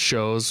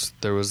shows.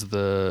 There was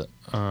the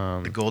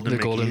Golden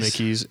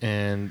Mickeys,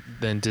 and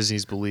then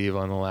Disney's Believe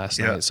on the last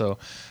night. So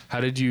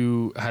how did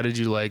you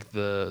like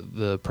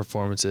the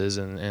performances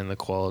and the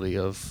quality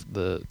of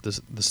the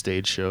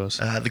stage shows?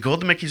 The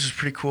Golden Mickeys was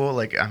pretty cool.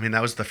 Like, I mean,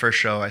 that was the first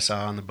show I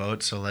saw on the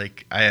boat, so,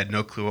 like, I had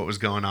no clue what was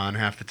going on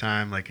half the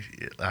time. Like,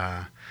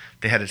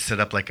 they had to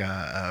set up, like,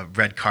 a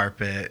red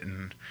carpet,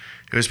 and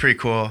it was pretty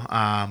cool.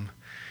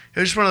 It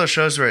was just one of those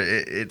shows where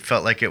it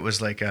felt like it was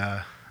like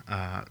the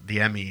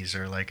Emmys,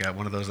 or like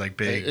one of those, like,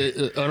 big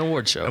an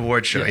award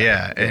show.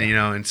 Yeah. And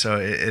and so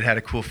it had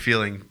a cool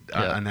feeling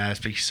on that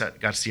aspect. You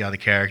got to see all the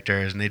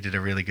characters, and they did a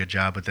really good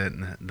job with it,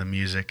 and the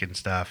music and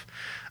stuff.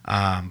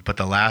 But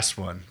the last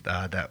one,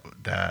 the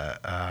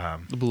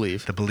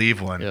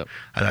Believe one,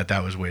 I thought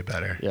that was way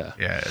better.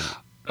 Yeah.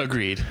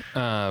 Agreed.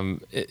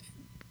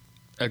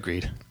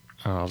 Agreed.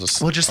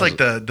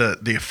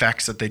 The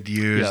effects that they'd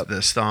use,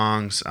 the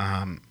songs,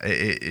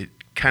 it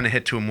kind of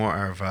hit to a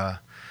more of a.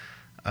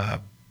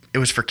 It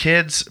was for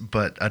kids,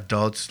 but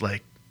adults,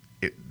 like,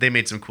 they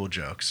made some cool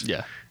jokes.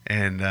 Yeah,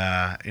 and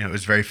it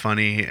was very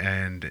funny,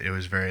 and it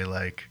was very,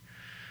 like,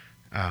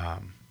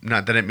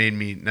 not that it made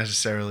me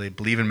necessarily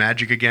believe in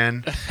magic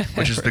again,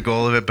 which is the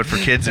goal of it, but for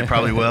kids it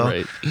probably will.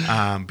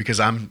 Right. Because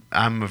I'm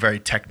a very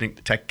tech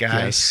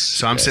guy,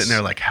 so I'm sitting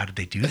there like, how did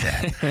they do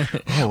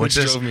that? Which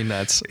drove me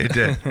nuts. It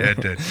did.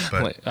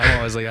 But I'm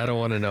always like, I don't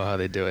want to know how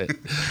they do it.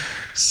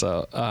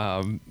 So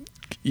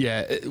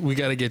we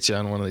got to get you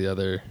on one of the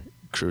other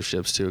cruise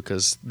ships too,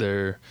 because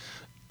there's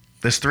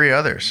 3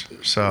 others,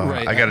 so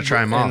I got to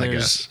try them all, I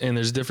guess. And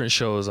there's different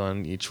shows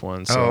on each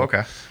one. So,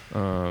 okay.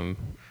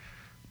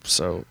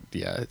 So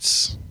yeah,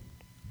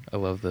 I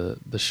love the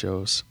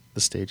shows, the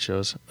stage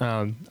shows.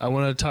 I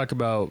want to talk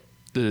about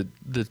the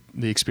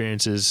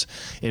experiences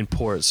in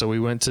port. So we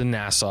went to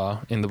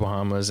Nassau in the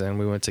Bahamas, and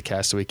we went to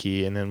Castaway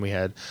Cay, and then we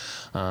had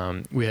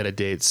a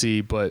day at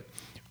sea. But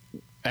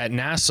at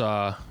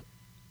Nassau,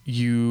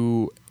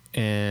 you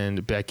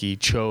and Becky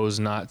chose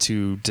not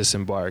to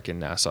disembark in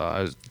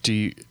Nassau.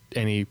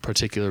 Any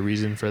particular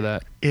reason for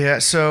that? Yeah,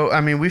 so I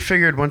mean, we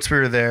figured once we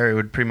were there, it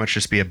would pretty much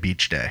just be a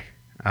beach day.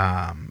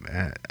 I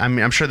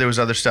mean, I'm sure there was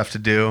other stuff to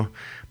do,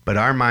 but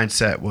our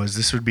mindset was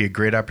this would be a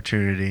great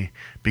opportunity,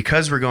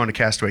 because we're going to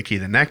Castaway Cay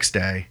the next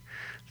day.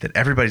 that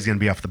everybody's going to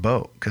be off the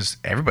boat because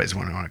everybody's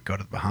going to want to go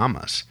to the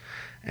Bahamas.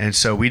 And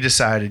so we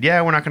decided,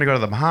 yeah, we're not going to go to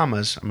the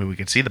Bahamas. I mean, we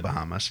could see the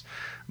Bahamas,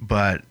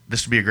 but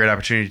this would be a great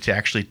opportunity to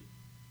actually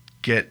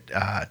get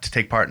to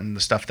take part in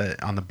the stuff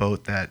that on the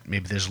boat that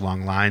maybe there's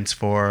long lines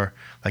for,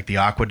 like the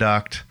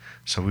aqueduct.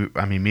 So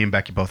me and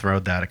Becky both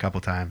rode that a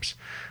couple times.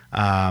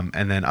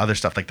 And then other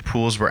stuff like the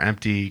pools were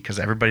empty because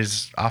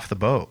everybody's off the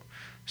boat.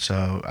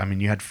 So, I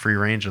mean, you had free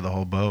range of the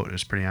whole boat. It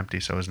was pretty empty,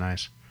 so it was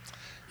nice.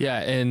 Yeah,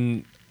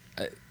 and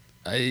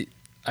I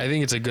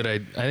think it's a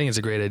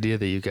great idea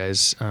that you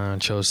guys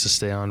chose to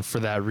stay on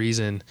for that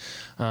reason.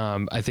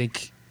 I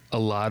think a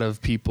lot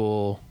of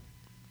people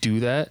do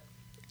that.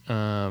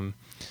 I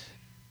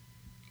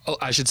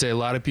should say a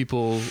lot of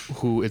people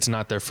who it's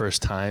not their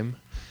first time.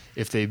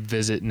 If they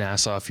visit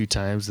Nassau a few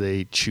times,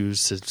 they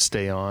choose to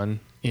stay on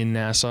in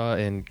Nassau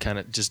and kind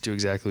of just do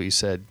exactly what you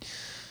said.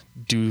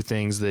 Do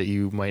things that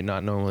you might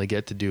not normally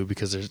get to do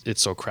because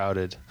it's so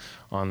crowded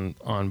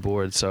on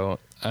board. So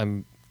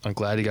I'm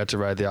glad you got to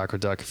ride the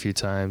aqueduct a few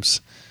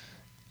times.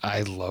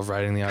 I love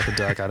riding the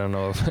aqueduct. I don't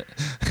know if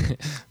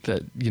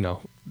that,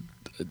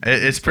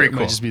 it's pretty cool.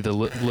 It might just be the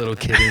little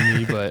kid in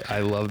me, but I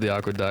love the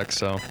aqueduct.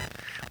 So,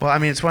 well, I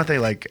mean, it's one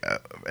thing, like,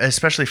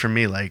 especially for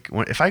me, like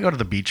if I go to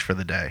the beach for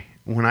the day,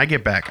 when I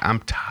get back, I'm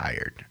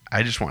tired.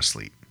 I just want to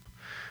sleep.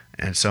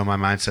 And so my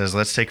mind says,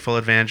 let's take full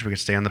advantage. We can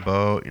stay on the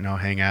boat,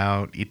 hang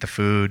out, eat the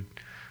food,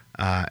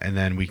 and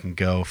then we can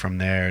go from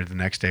there. The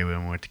next day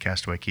when we went to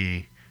Castaway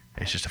Cay,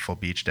 it's just a full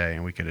beach day,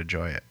 and we could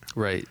enjoy it.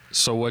 Right.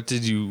 So what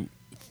did you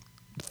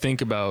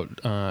think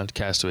about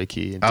Castaway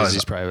Cay and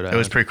Disney's private island? It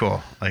was pretty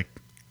cool. Like,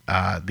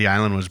 the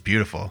island was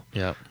beautiful.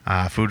 Yeah.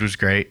 Food was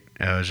great.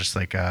 It was just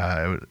like it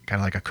was kind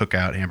of like a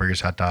cookout,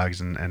 hamburgers, hot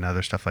dogs, and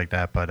other stuff like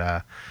that.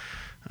 But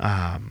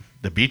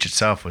the beach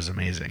itself was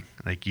amazing.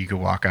 Like, you could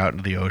walk out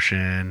into the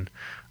ocean.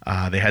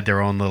 They had their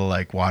own little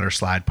like water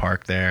slide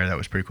park there. That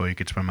was pretty cool. You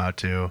could swim out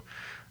to.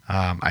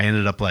 I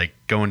ended up like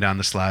going down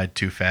the slide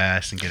too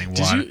fast and getting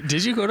water.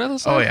 Did you go down the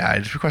slide? Oh yeah,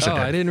 of course I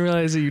did. I didn't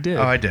realize that you did.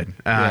 Oh, I did.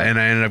 And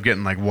I ended up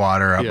getting like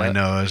water up my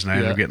nose, and I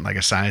ended up Yeah. getting like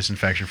a sinus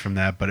infection from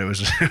that. But it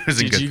was in good fun.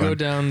 Did you go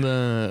down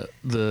the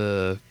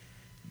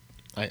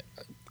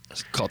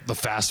it's called the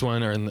fast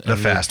one or the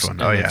fast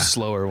one? Oh yeah, the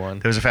slower one.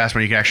 There was a fast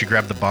one. You could actually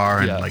grab the bar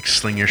and like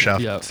sling your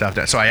stuff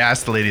down. So I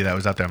asked the lady that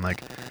was up there. I'm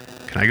like,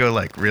 can I go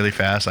like really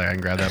fast? Like I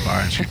can grab that bar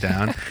and shoot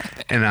down.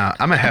 And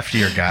I'm a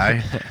heftier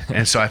guy,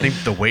 and so I think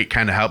the weight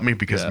kind of helped me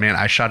because man,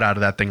 I shot out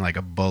of that thing like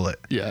a bullet.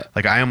 Yeah.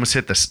 Like I almost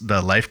hit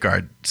the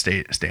lifeguard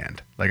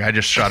stand. Like I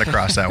just shot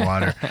across that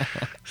water.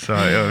 So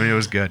it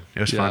was good.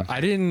 It was fun.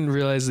 I didn't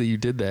realize that you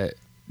did that.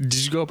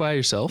 Did you go by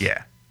yourself?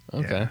 Yeah.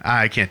 Okay. Yeah.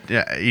 I can't.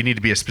 Yeah, you need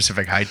to be a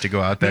specific height to go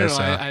out there. No,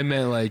 so I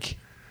meant like,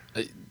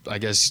 I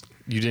guess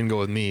you didn't go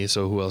with me,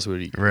 so who else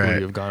would you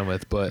have gone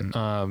with? But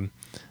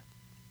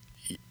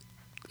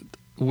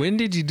when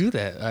did you do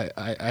that?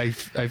 I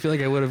feel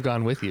like I would have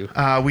gone with you.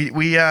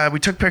 We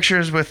took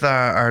pictures with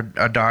our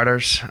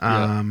daughters.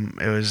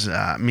 It was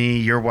me,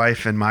 your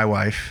wife, and my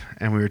wife,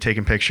 and we were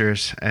taking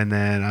pictures. And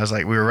then I was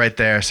like, we were right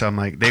there, so I'm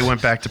like, they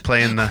went back to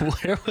play in the.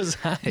 Where was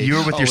I? You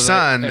were with your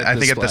son, I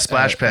think, at the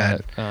splash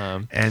pad.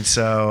 And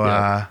so,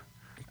 I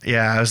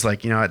was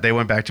like, they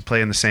went back to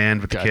play in the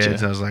sand with the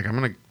kids. I was like, I'm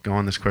gonna go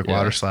on this quick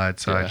water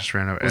slide. So I just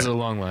ran over. Was it a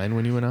long line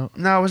when you went out?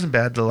 No, it wasn't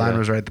bad. The line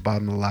was right at the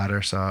bottom of the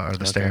ladder, or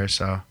the stairs.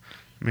 So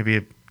maybe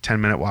a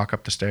 10-minute walk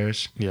up the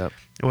stairs. Yeah.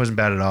 It wasn't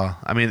bad at all.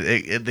 I mean,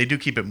 they do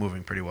keep it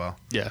moving pretty well.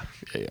 Yeah.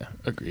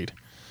 Agreed.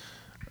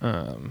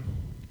 And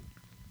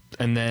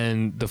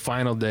then the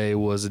final day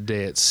was a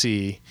day at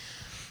sea.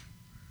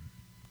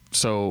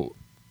 So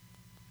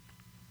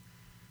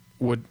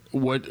what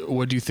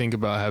do you think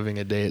about having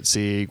a day at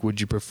sea? Would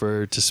you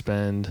prefer to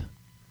spend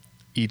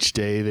each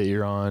day that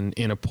you're on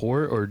in a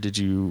port, or did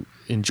you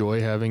enjoy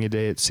having a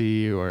day at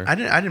sea? Or I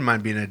didn't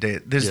mind being a day.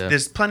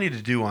 There's plenty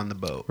to do on the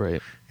boat,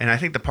 right? And I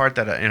think the part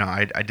that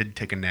I did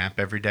take a nap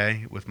every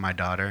day with my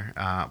daughter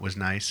was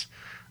nice.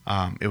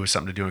 It was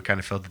something to do and kind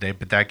of filled the day,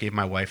 but that gave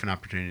my wife an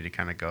opportunity to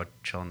kind of go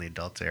chill in the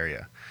adults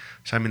area.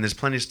 So I mean, there's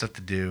plenty of stuff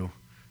to do,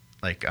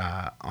 like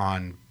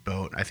on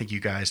boat. I think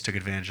you guys took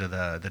advantage of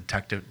the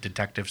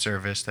detective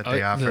service that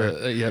they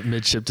offer.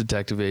 Midship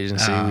Detective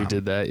Agency. We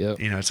did that. Yep.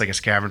 It's like a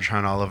scavenger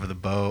hunt all over the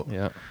boat.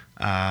 Yeah.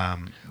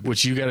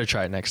 Which you got to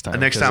try next time.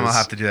 Next time I'll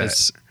have to do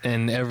that.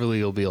 And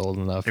Everly will be old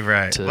enough.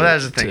 Right. Well,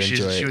 that's the thing.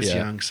 She was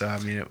young, so I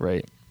mean.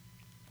 Right.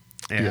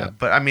 Yeah.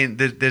 But I mean,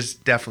 there's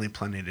definitely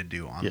plenty to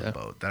do on the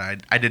boat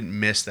that I didn't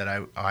miss. That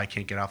I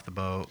can't get off the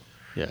boat.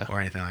 Yeah. Or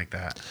anything like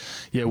that.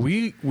 Yeah,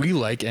 we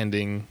like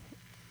ending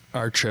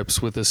our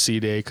trips with a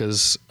sea day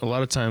because a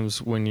lot of times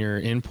when you're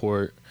in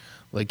port,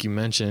 like you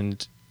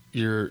mentioned,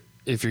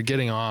 if you're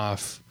getting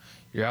off,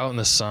 you're out in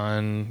the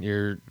sun,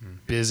 you're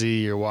busy,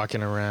 you're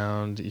walking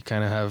around, you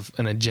kind of have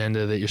an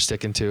agenda that you're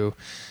sticking to,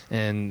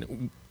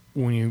 and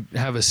when you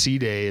have a sea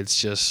day,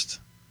 it's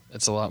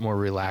a lot more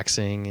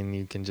relaxing, and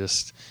you can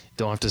just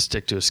don't have to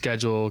stick to a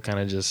schedule, kind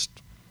of just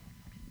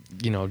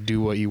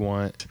do what you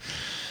want.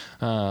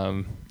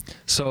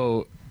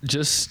 So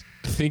just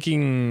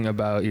thinking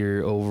about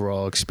your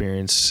overall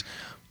experience,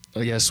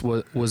 I guess,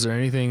 was there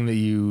anything that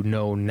you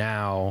know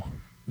now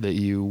that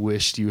you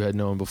wished you had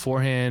known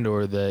beforehand,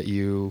 or that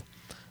you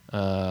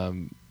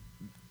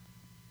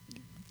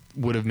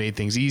would have made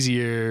things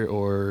easier,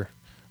 or?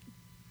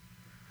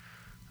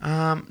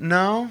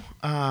 No.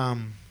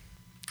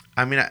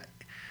 I mean,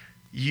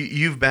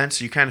 you've been,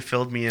 so you kind of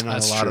filled me in on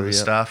That's a lot of true, the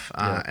yep. stuff.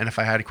 Yep. And if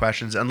I had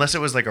questions, unless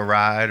it was like a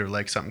ride or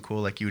like something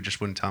cool, like you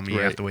just wouldn't tell me. You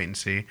Right. have to wait and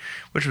see,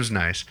 which was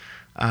nice.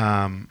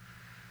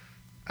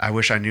 I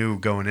wish I knew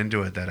going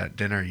into it that at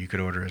dinner you could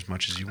order as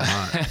much as you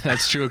want.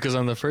 That's true, because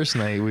on the first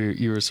night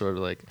you were sort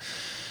of like,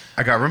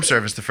 I got room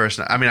service the first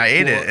night. I mean, I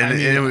ate it, and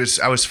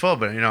I was full,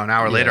 but an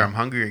hour later I'm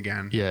hungry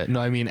again. yeah, no,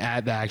 I mean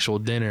at the actual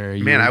dinner,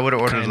 you Man, I were would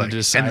have ordered kinda like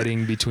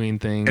deciding between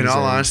things. In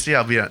all honesty,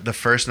 the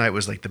first night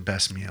was like the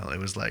best meal. It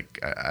was like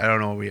I don't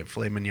know, we had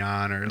filet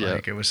mignon or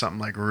like it was something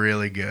like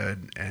really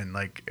good, and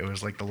like it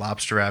was like the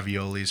lobster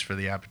raviolis for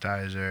the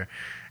appetizer,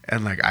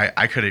 and like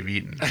I could have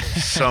eaten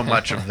so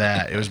much of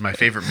that. It was my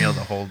favorite meal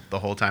the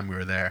whole time we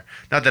were there.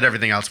 Not that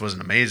everything else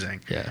wasn't amazing.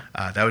 Yeah,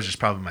 that was just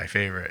probably my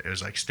favorite. It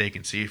was like steak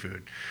and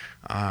seafood.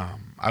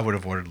 I would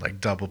have ordered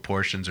like double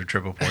portions or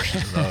triple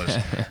portions of those.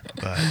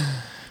 But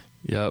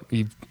yep,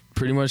 you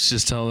pretty much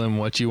just tell them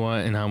what you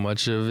want and how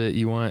much of it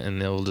you want, and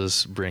they'll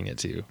just bring it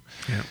to you.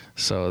 yeah.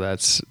 So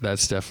that's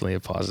definitely a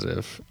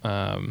positive.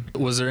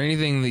 Was there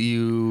anything that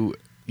you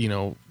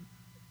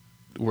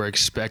were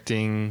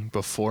expecting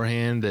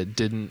beforehand that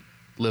didn't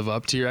live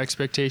up to your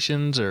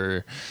expectations,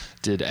 or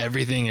did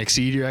everything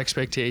exceed your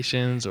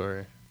expectations,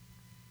 or?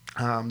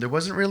 There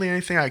wasn't really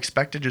anything I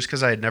expected just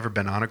because I had never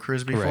been on a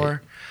cruise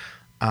before. Right.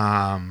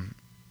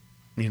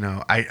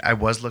 I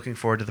was looking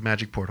forward to the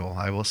magic portal.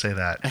 I will say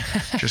that,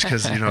 just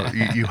because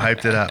you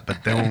hyped it up.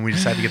 But then when we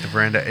decided to get the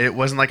veranda, it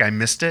wasn't like I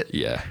missed it,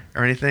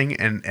 or anything.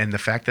 And the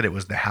fact that it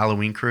was the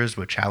Halloween cruise,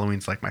 which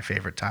Halloween's like my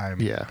favorite time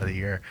of the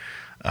year,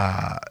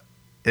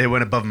 it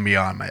went above and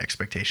beyond my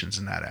expectations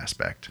in that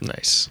aspect.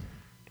 Nice.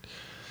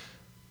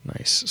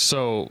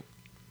 So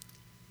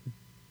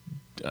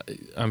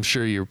I'm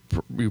sure you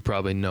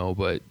probably know,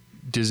 but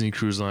Disney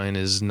Cruise Line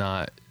is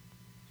not,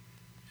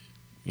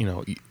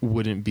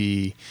 wouldn't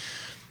be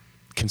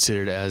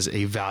considered as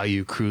a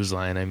value cruise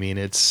line. I mean,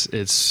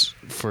 it's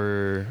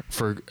for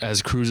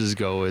as cruises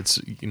go, it's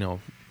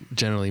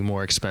generally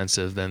more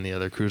expensive than the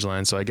other cruise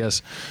lines. So I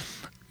guess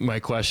my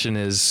question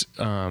is,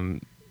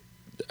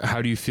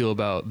 how do you feel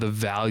about the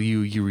value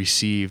you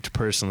received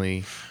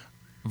personally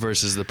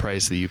versus the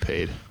price that you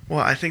paid? Well,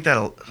 I think that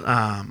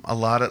a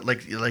lot of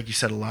like you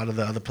said, a lot of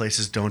the other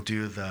places don't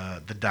do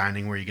the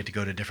dining where you get to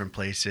go to different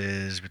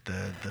places with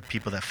the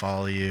people that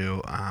follow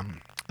you.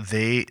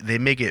 They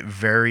make it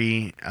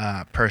very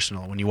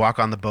personal. When you walk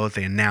on the boat,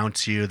 they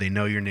announce you. They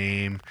know your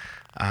name.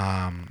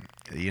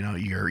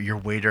 Your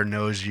waiter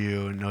knows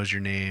you and knows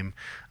your name.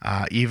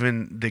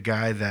 Even the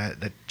guy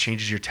that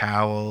changes your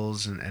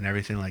towels and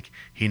everything, like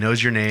he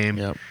knows your name.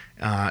 Yep.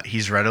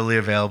 He's readily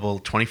available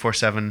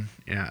 24/7.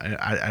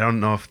 I don't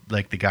know if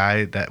like the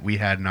guy that we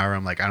had in our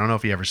room, like I don't know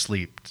if he ever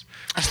slept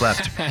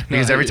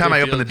because every time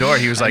I opened the door,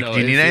 he was like, "Do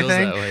you need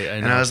anything?"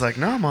 And I was like,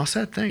 "No, I'm all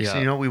set, thanks."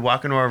 Yeah. We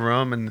walk into our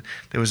room and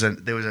there was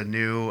a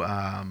new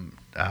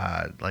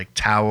like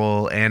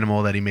towel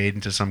animal that he made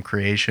into some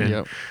creation.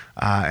 Yep.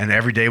 And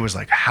every day was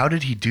like, how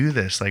did he do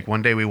this? Like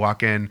one day we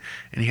walk in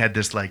and he had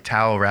this like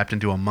towel wrapped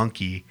into a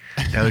monkey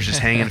that was just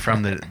hanging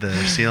from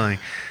the ceiling.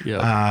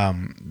 Yep.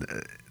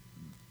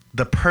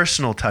 The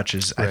personal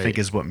touches, I think,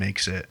 is what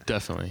makes it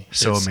definitely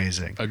so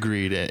amazing.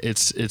 Agreed.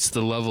 It's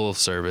the level of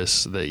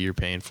service that you're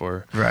paying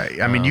for.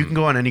 Right. I mean, you can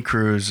go on any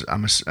cruise.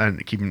 I'm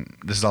keeping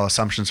this is all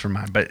assumptions from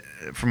mine, but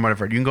from what I've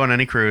heard, you can go on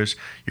any cruise.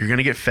 You're going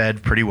to get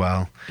fed pretty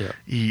well. Yeah.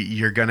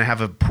 You're going to have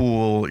a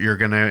pool. You're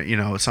going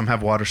to, some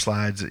have water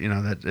slides.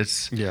 That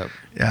it's. Yeah.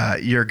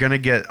 You're going to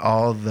get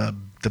all the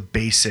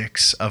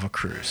basics of a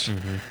cruise,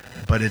 mm-hmm.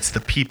 but it's the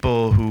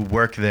people who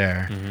work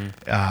there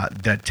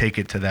mm-hmm. That take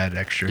it to that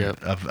extra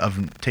Yep.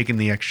 of taking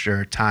the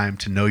extra time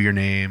to know your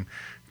name,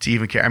 to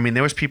even care. I mean,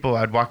 there was people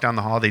I'd walk down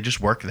the hall, they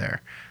just work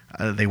there.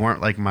 They weren't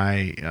like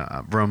my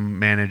room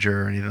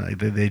manager or anything like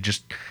that. They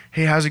just,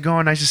 hey, how's it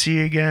going? Nice to see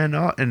you again.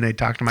 Oh, and they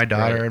talk to my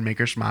daughter and make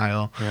her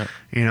smile. Yep.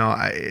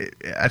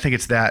 I think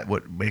it's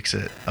what makes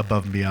it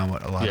above and beyond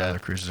what a lot of other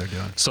cruises are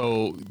doing.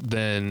 So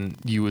then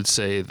you would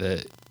say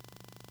that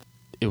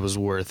it was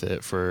worth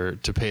it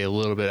to pay a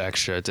little bit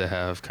extra to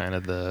have kind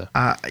of the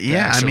I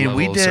mean,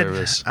 we did.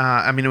 Service.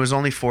 It was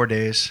only 4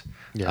 days.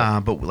 Yeah.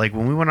 But like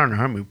when we went on our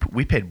home,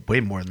 we paid way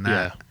more than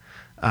that.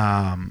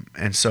 Yeah.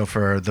 And so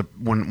for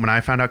when I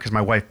found out, because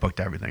my wife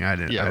booked everything, I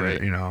didn't. Yeah,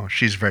 right.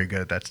 She's very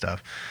good at that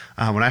stuff.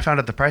 When I found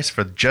out the price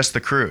for just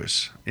the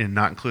cruise, and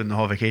not including the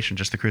whole vacation,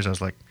 just the cruise, I was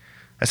like,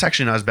 that's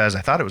actually not as bad as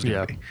I thought it was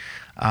going to be.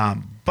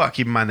 But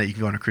keep in mind that you can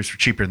go on a cruise for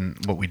cheaper than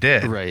what we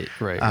did. Right.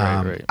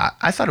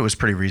 I thought it was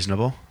pretty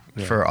reasonable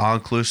for all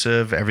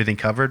inclusive, everything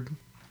covered.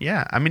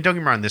 Yeah, I mean, don't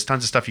get me wrong. There's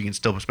tons of stuff you can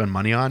still spend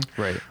money on.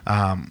 Right.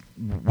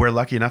 We're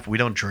lucky enough we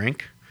don't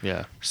drink.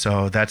 Yeah.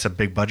 So that's a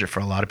big budget for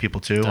a lot of people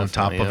too, on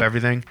top of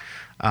everything.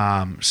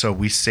 So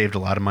we saved a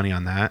lot of money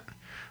on that.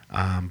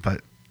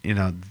 But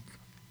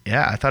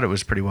I thought it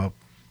was pretty well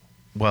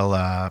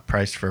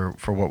priced for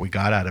what we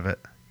got out of it.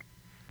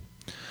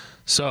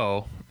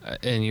 So,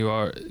 and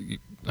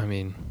I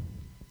mean,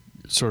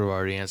 sort of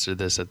already answered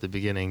this at the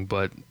beginning,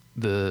 but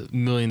the $1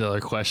 million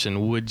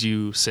question: would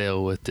you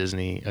sail with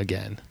Disney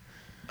again?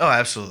 Oh,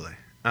 absolutely.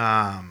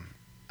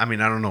 I mean,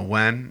 I don't know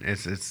when.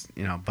 It's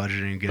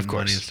budgeting, getting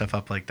money and stuff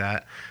up like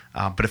that.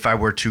 But if I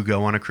were to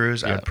go on a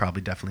cruise, I would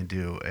probably definitely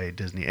do a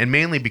Disney, and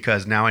mainly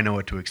because now I know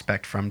what to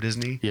expect from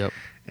Disney. Yep.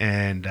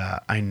 And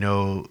I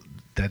know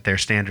that their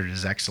standard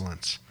is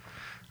excellence.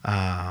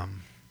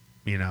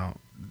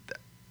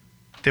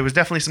 There was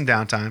definitely some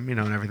downtime, and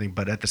everything,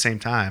 but at the same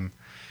time,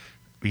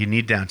 you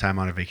need downtime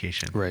on a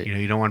vacation. Right.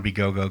 You don't want to be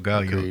go.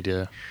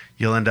 Agreed,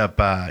 You'll end up,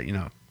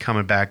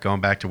 going back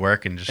to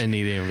work and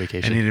needing a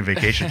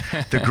vacation.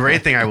 The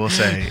great thing I will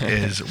say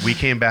is we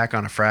came back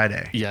on a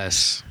Friday.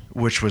 Yes.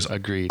 Which was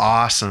agreed.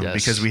 Awesome. Yes.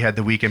 Because we had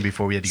the weekend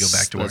before we had to go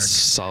back to work. That's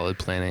solid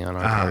planning on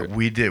our part.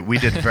 We did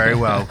very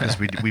well because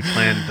we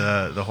planned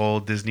the whole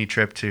Disney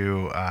trip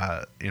to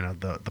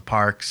the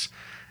parks,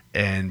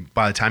 and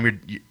by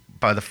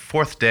the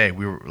fourth day,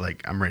 we were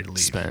like, I'm ready to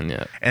leave.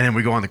 Yeah. And then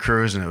we go on the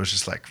cruise, and it was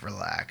just like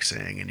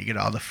relaxing, and you get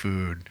all the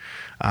food,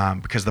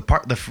 because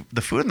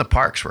the food in the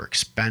parks were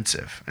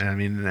expensive. And I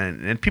mean,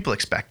 and people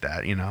expect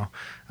that,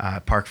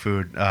 park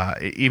food,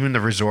 even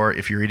the resort.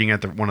 If you're eating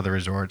at one of the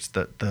resorts,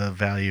 the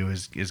value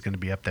is going to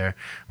be up there.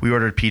 We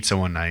ordered pizza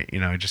one night,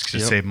 just to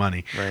save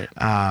money. Right.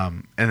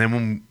 And then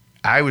when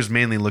I was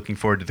mainly looking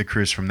forward to the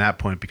cruise from that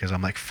point, because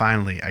I'm like,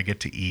 finally, I get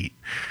to eat,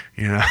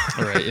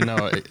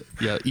 Right.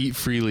 Eat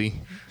freely.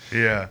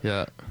 Yeah.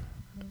 Yeah.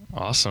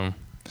 Awesome.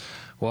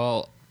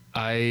 Well,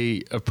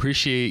 I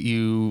appreciate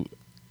you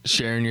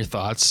sharing your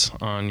thoughts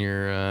on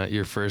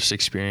your first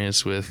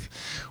experience with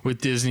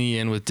Disney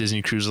and with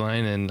Disney Cruise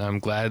Line, and I'm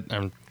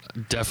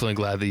definitely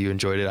glad that you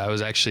enjoyed it. I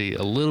was actually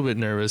a little bit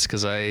nervous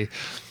because I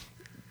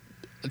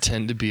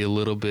tend to be a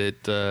little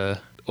bit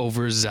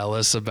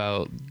overzealous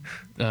about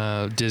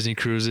Disney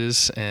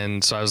cruises,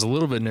 and so I was a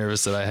little bit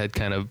nervous that I had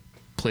kind of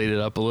played it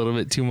up a little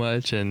bit too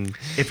much. And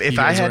if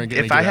I had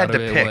to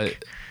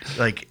pick,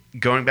 like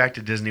going back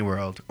to Disney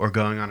World or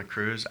going on a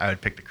cruise, I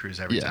would pick the cruise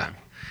every time.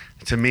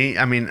 To me,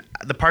 I mean,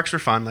 the parks were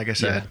fun, like I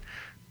said,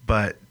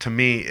 but to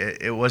me,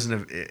 it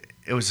wasn't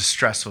it was a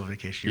stressful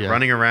vacation. You're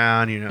running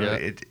around,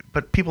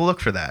 but people look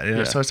for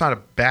that, so it's not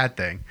a bad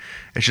thing.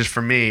 It's just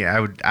for me,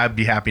 I'd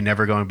be happy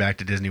never going back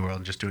to Disney World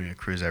and just doing a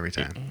cruise every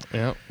time.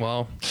 Yeah,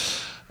 well,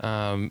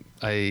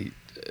 I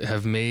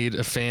have made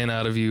a fan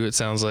out of you, it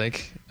sounds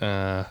like.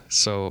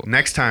 So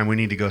next time we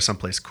need to go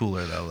someplace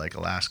cooler though, like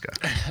Alaska.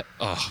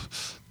 Oh,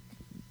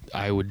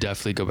 I would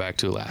definitely go back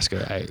to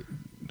Alaska.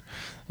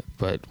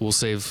 But we'll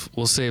save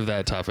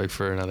that topic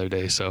for another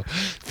day. So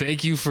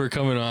thank you for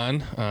coming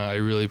on. I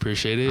really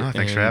appreciate it.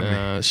 Thanks for having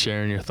me.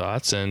 Sharing your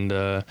thoughts, and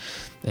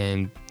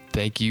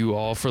thank you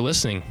all for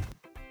listening.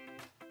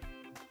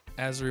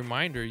 As a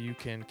reminder, you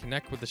can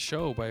connect with the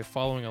show by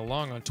following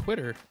along on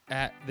Twitter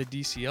at the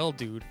DCL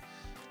Dude,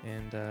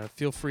 and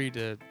feel free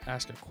to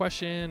ask a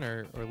question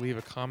or leave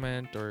a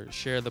comment or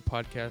share the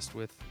podcast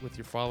with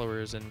your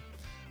followers. And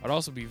I'd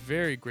also be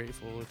very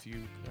grateful if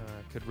you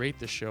could rate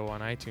the show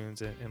on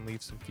iTunes and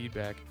leave some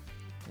feedback.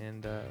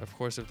 And of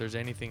course, if there's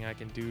anything I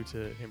can do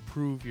to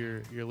improve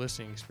your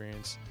listening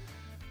experience,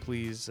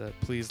 please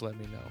let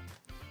me know.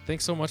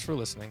 Thanks so much for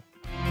listening.